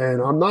that.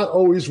 And I'm not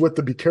always with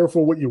the be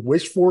careful what you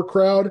wish for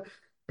crowd,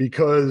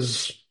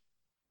 because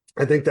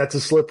I think that's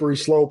a slippery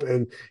slope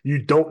and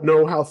you don't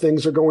know how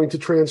things are going to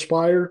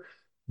transpire.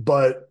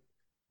 But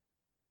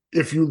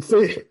if you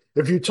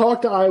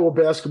talk to Iowa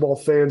basketball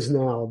fans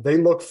now, they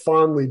look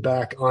fondly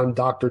back on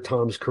Dr.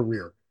 Tom's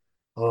career.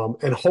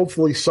 And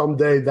hopefully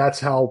someday that's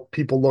how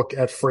people look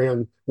at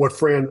Fran, what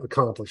Fran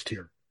accomplished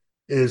here,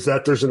 is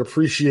that there's an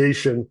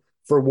appreciation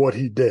for what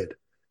he did.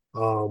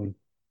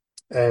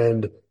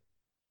 And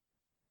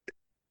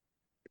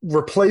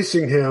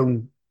replacing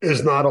him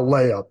is not a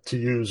layup, to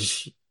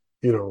use,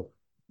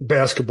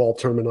 basketball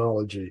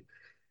terminology.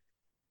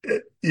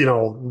 Gary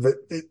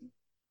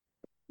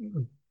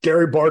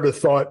Barta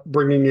thought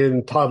bringing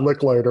in Todd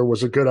Licklider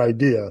was a good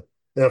idea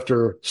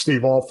after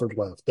Steve Alford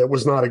left. That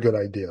was not a good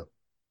idea.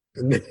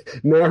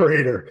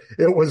 Narrator,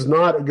 it was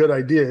not a good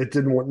idea. It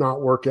didn't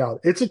not work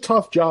out. It's a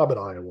tough job at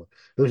Iowa.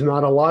 There's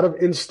not a lot of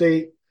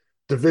in-state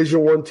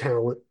Division I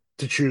talent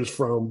to choose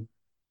from.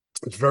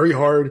 It's very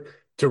hard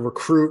to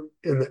recruit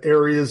in the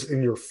areas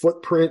in your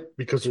footprint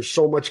because there's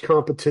so much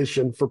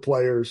competition for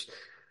players.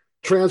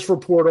 Transfer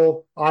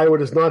portal, Iowa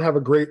does not have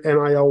a great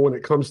NIL when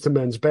it comes to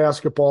men's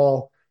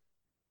basketball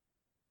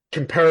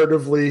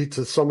comparatively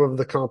to some of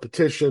the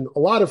competition. A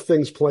lot of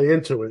things play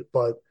into it,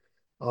 but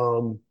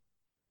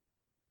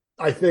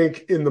I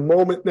think in the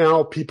moment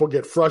now, people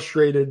get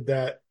frustrated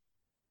that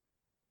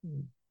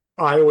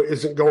Iowa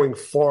isn't going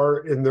far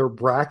in their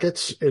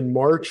brackets in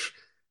March.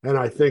 And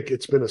I think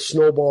it's been a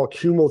snowball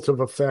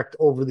cumulative effect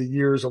over the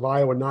years of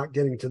Iowa not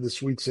getting to the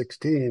Sweet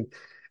 16.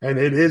 And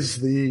it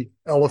is the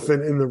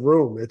elephant in the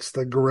room. It's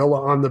the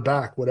gorilla on the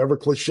back, whatever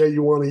cliche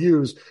you want to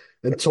use.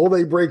 Until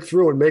they break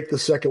through and make the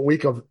second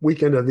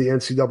weekend of the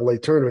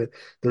NCAA tournament,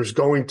 there's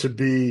going to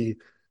be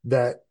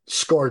that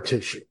scar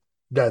tissue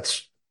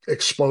that's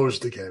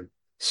exposed again.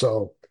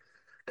 So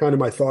kind of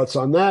my thoughts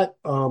on that.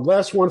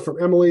 Last one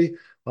from Emily.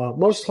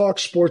 Most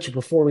Hawks sports are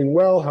performing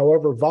well.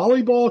 However,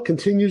 volleyball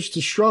continues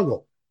to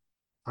struggle.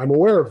 I'm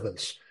aware of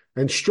this.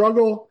 And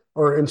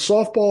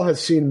softball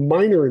has seen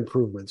minor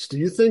improvements. Do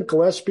you think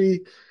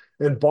Gillespie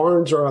and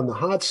Barnes are on the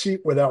hot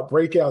seat without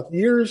breakout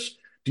years?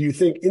 Do you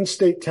think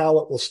in-state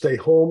talent will stay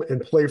home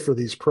and play for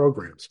these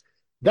programs?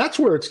 That's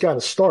where it's got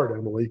to start,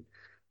 Emily.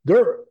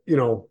 They're,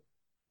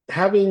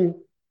 having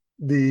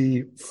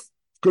the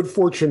good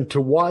fortune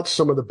to watch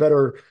some of the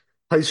better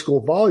high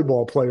school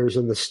volleyball players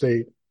in the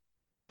state,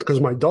 because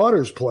my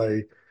daughters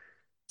play,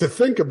 to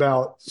think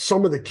about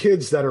some of the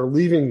kids that are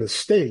leaving the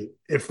state.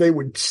 If they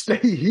would stay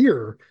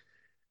here,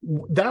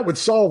 that would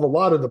solve a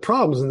lot of the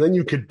problems, and then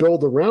you could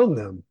build around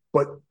them.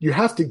 But you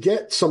have to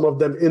get some of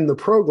them in the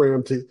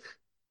program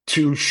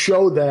to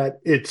show that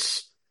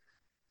it's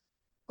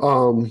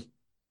the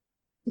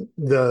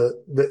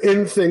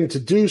in thing to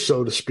do,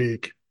 so to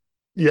speak.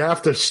 You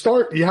have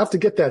to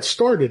get that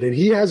started, and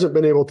he hasn't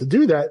been able to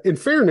do that. In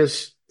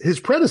fairness, his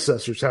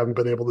predecessors haven't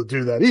been able to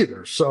do that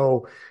either.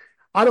 So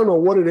I don't know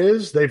what it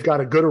is. They've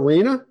got a good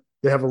arena.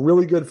 They have a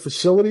really good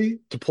facility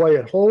to play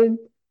at home.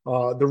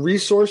 The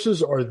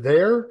resources are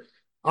there.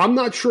 I'm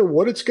not sure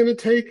what it's going to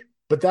take,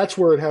 but that's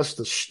where it has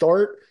to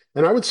start.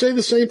 And I would say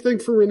the same thing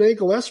for Renee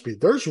Gillespie.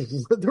 There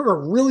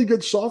are really good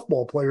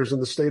softball players in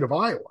the state of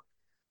Iowa.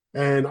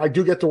 And I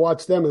do get to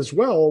watch them as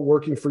well,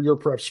 working for Your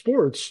Prep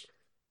Sports.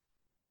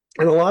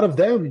 And a lot of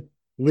them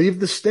leave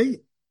the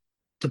state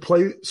to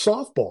play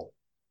softball.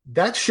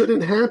 That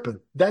shouldn't happen.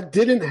 That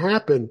didn't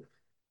happen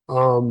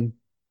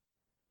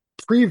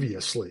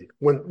previously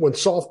when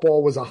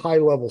softball was a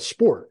high-level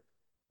sport.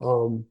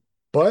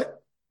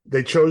 But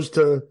they chose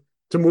to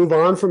move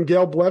on from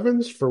Gail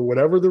Blevins for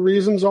whatever the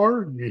reasons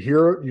are. You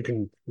hear it, you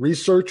can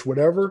research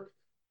whatever.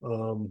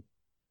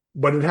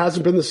 But it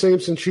hasn't been the same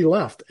since she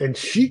left. And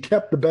she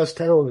kept the best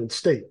talent in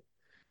state.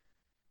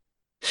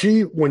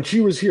 When she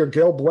was here,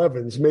 Gail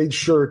Blevins made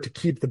sure to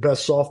keep the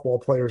best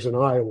softball players in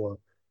Iowa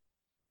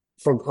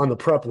on the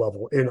prep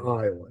level in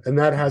Iowa. And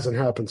that hasn't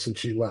happened since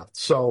she left.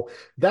 So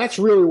that's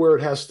really where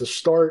it has to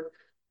start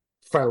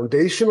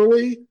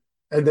foundationally,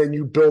 and then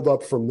you build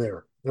up from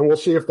there. And we'll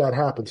see if that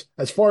happens.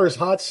 As far as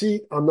hot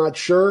seat, I'm not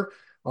sure.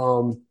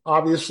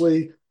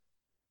 Obviously,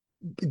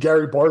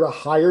 Gary Barta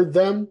hired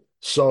them.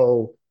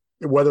 So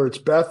whether it's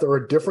Beth or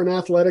a different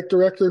athletic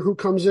director who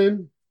comes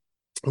in,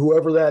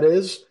 whoever that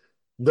is,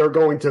 they're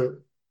going to,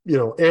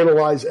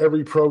 analyze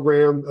every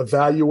program,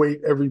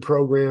 evaluate every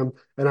program.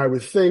 And I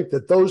would think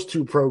that those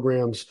two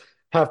programs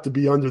have to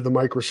be under the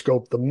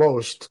microscope the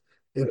most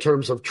in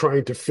terms of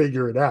trying to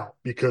figure it out.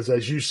 Because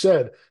as you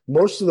said,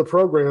 most of the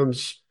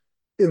programs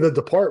in the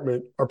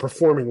department are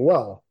performing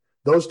well.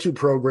 Those two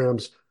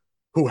programs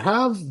who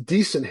have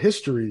decent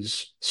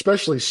histories,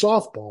 especially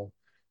softball,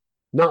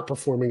 not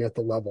performing at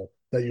the level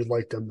that you'd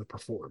like them to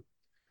perform.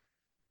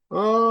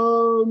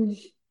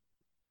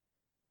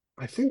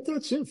 I think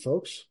that's it,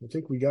 folks. I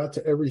think we got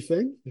to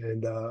everything,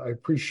 and I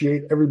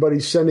appreciate everybody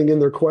sending in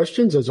their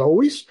questions as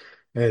always,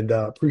 and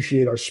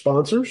appreciate our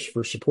sponsors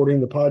for supporting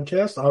the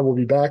podcast. I will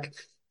be back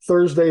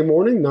Thursday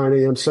morning, 9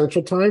 a.m.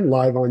 Central Time,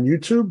 live on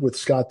YouTube with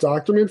Scott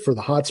Docterman for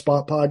the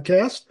Hotspot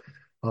podcast.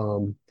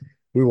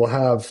 We will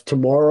have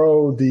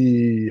tomorrow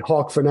the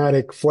Hawk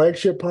Fanatic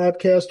flagship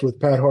podcast with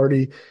Pat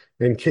Hardy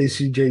and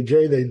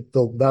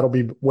KCJJ. That'll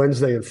be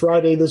Wednesday and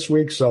Friday this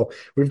week. So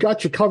we've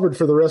got you covered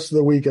for the rest of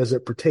the week as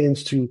it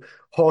pertains to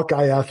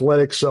Hawkeye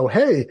athletics. So,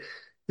 hey,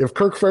 if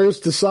Kirk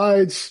Ferentz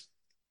decides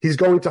he's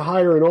going to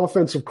hire an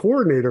offensive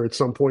coordinator at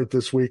some point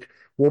this week,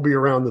 we'll be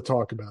around to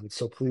talk about it.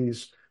 So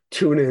please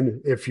tune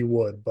in if you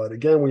would. But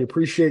again, we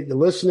appreciate you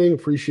listening.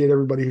 Appreciate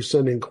everybody who's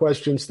sending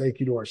questions. Thank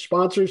you to our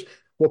sponsors.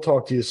 We'll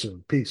talk to you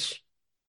soon. Peace.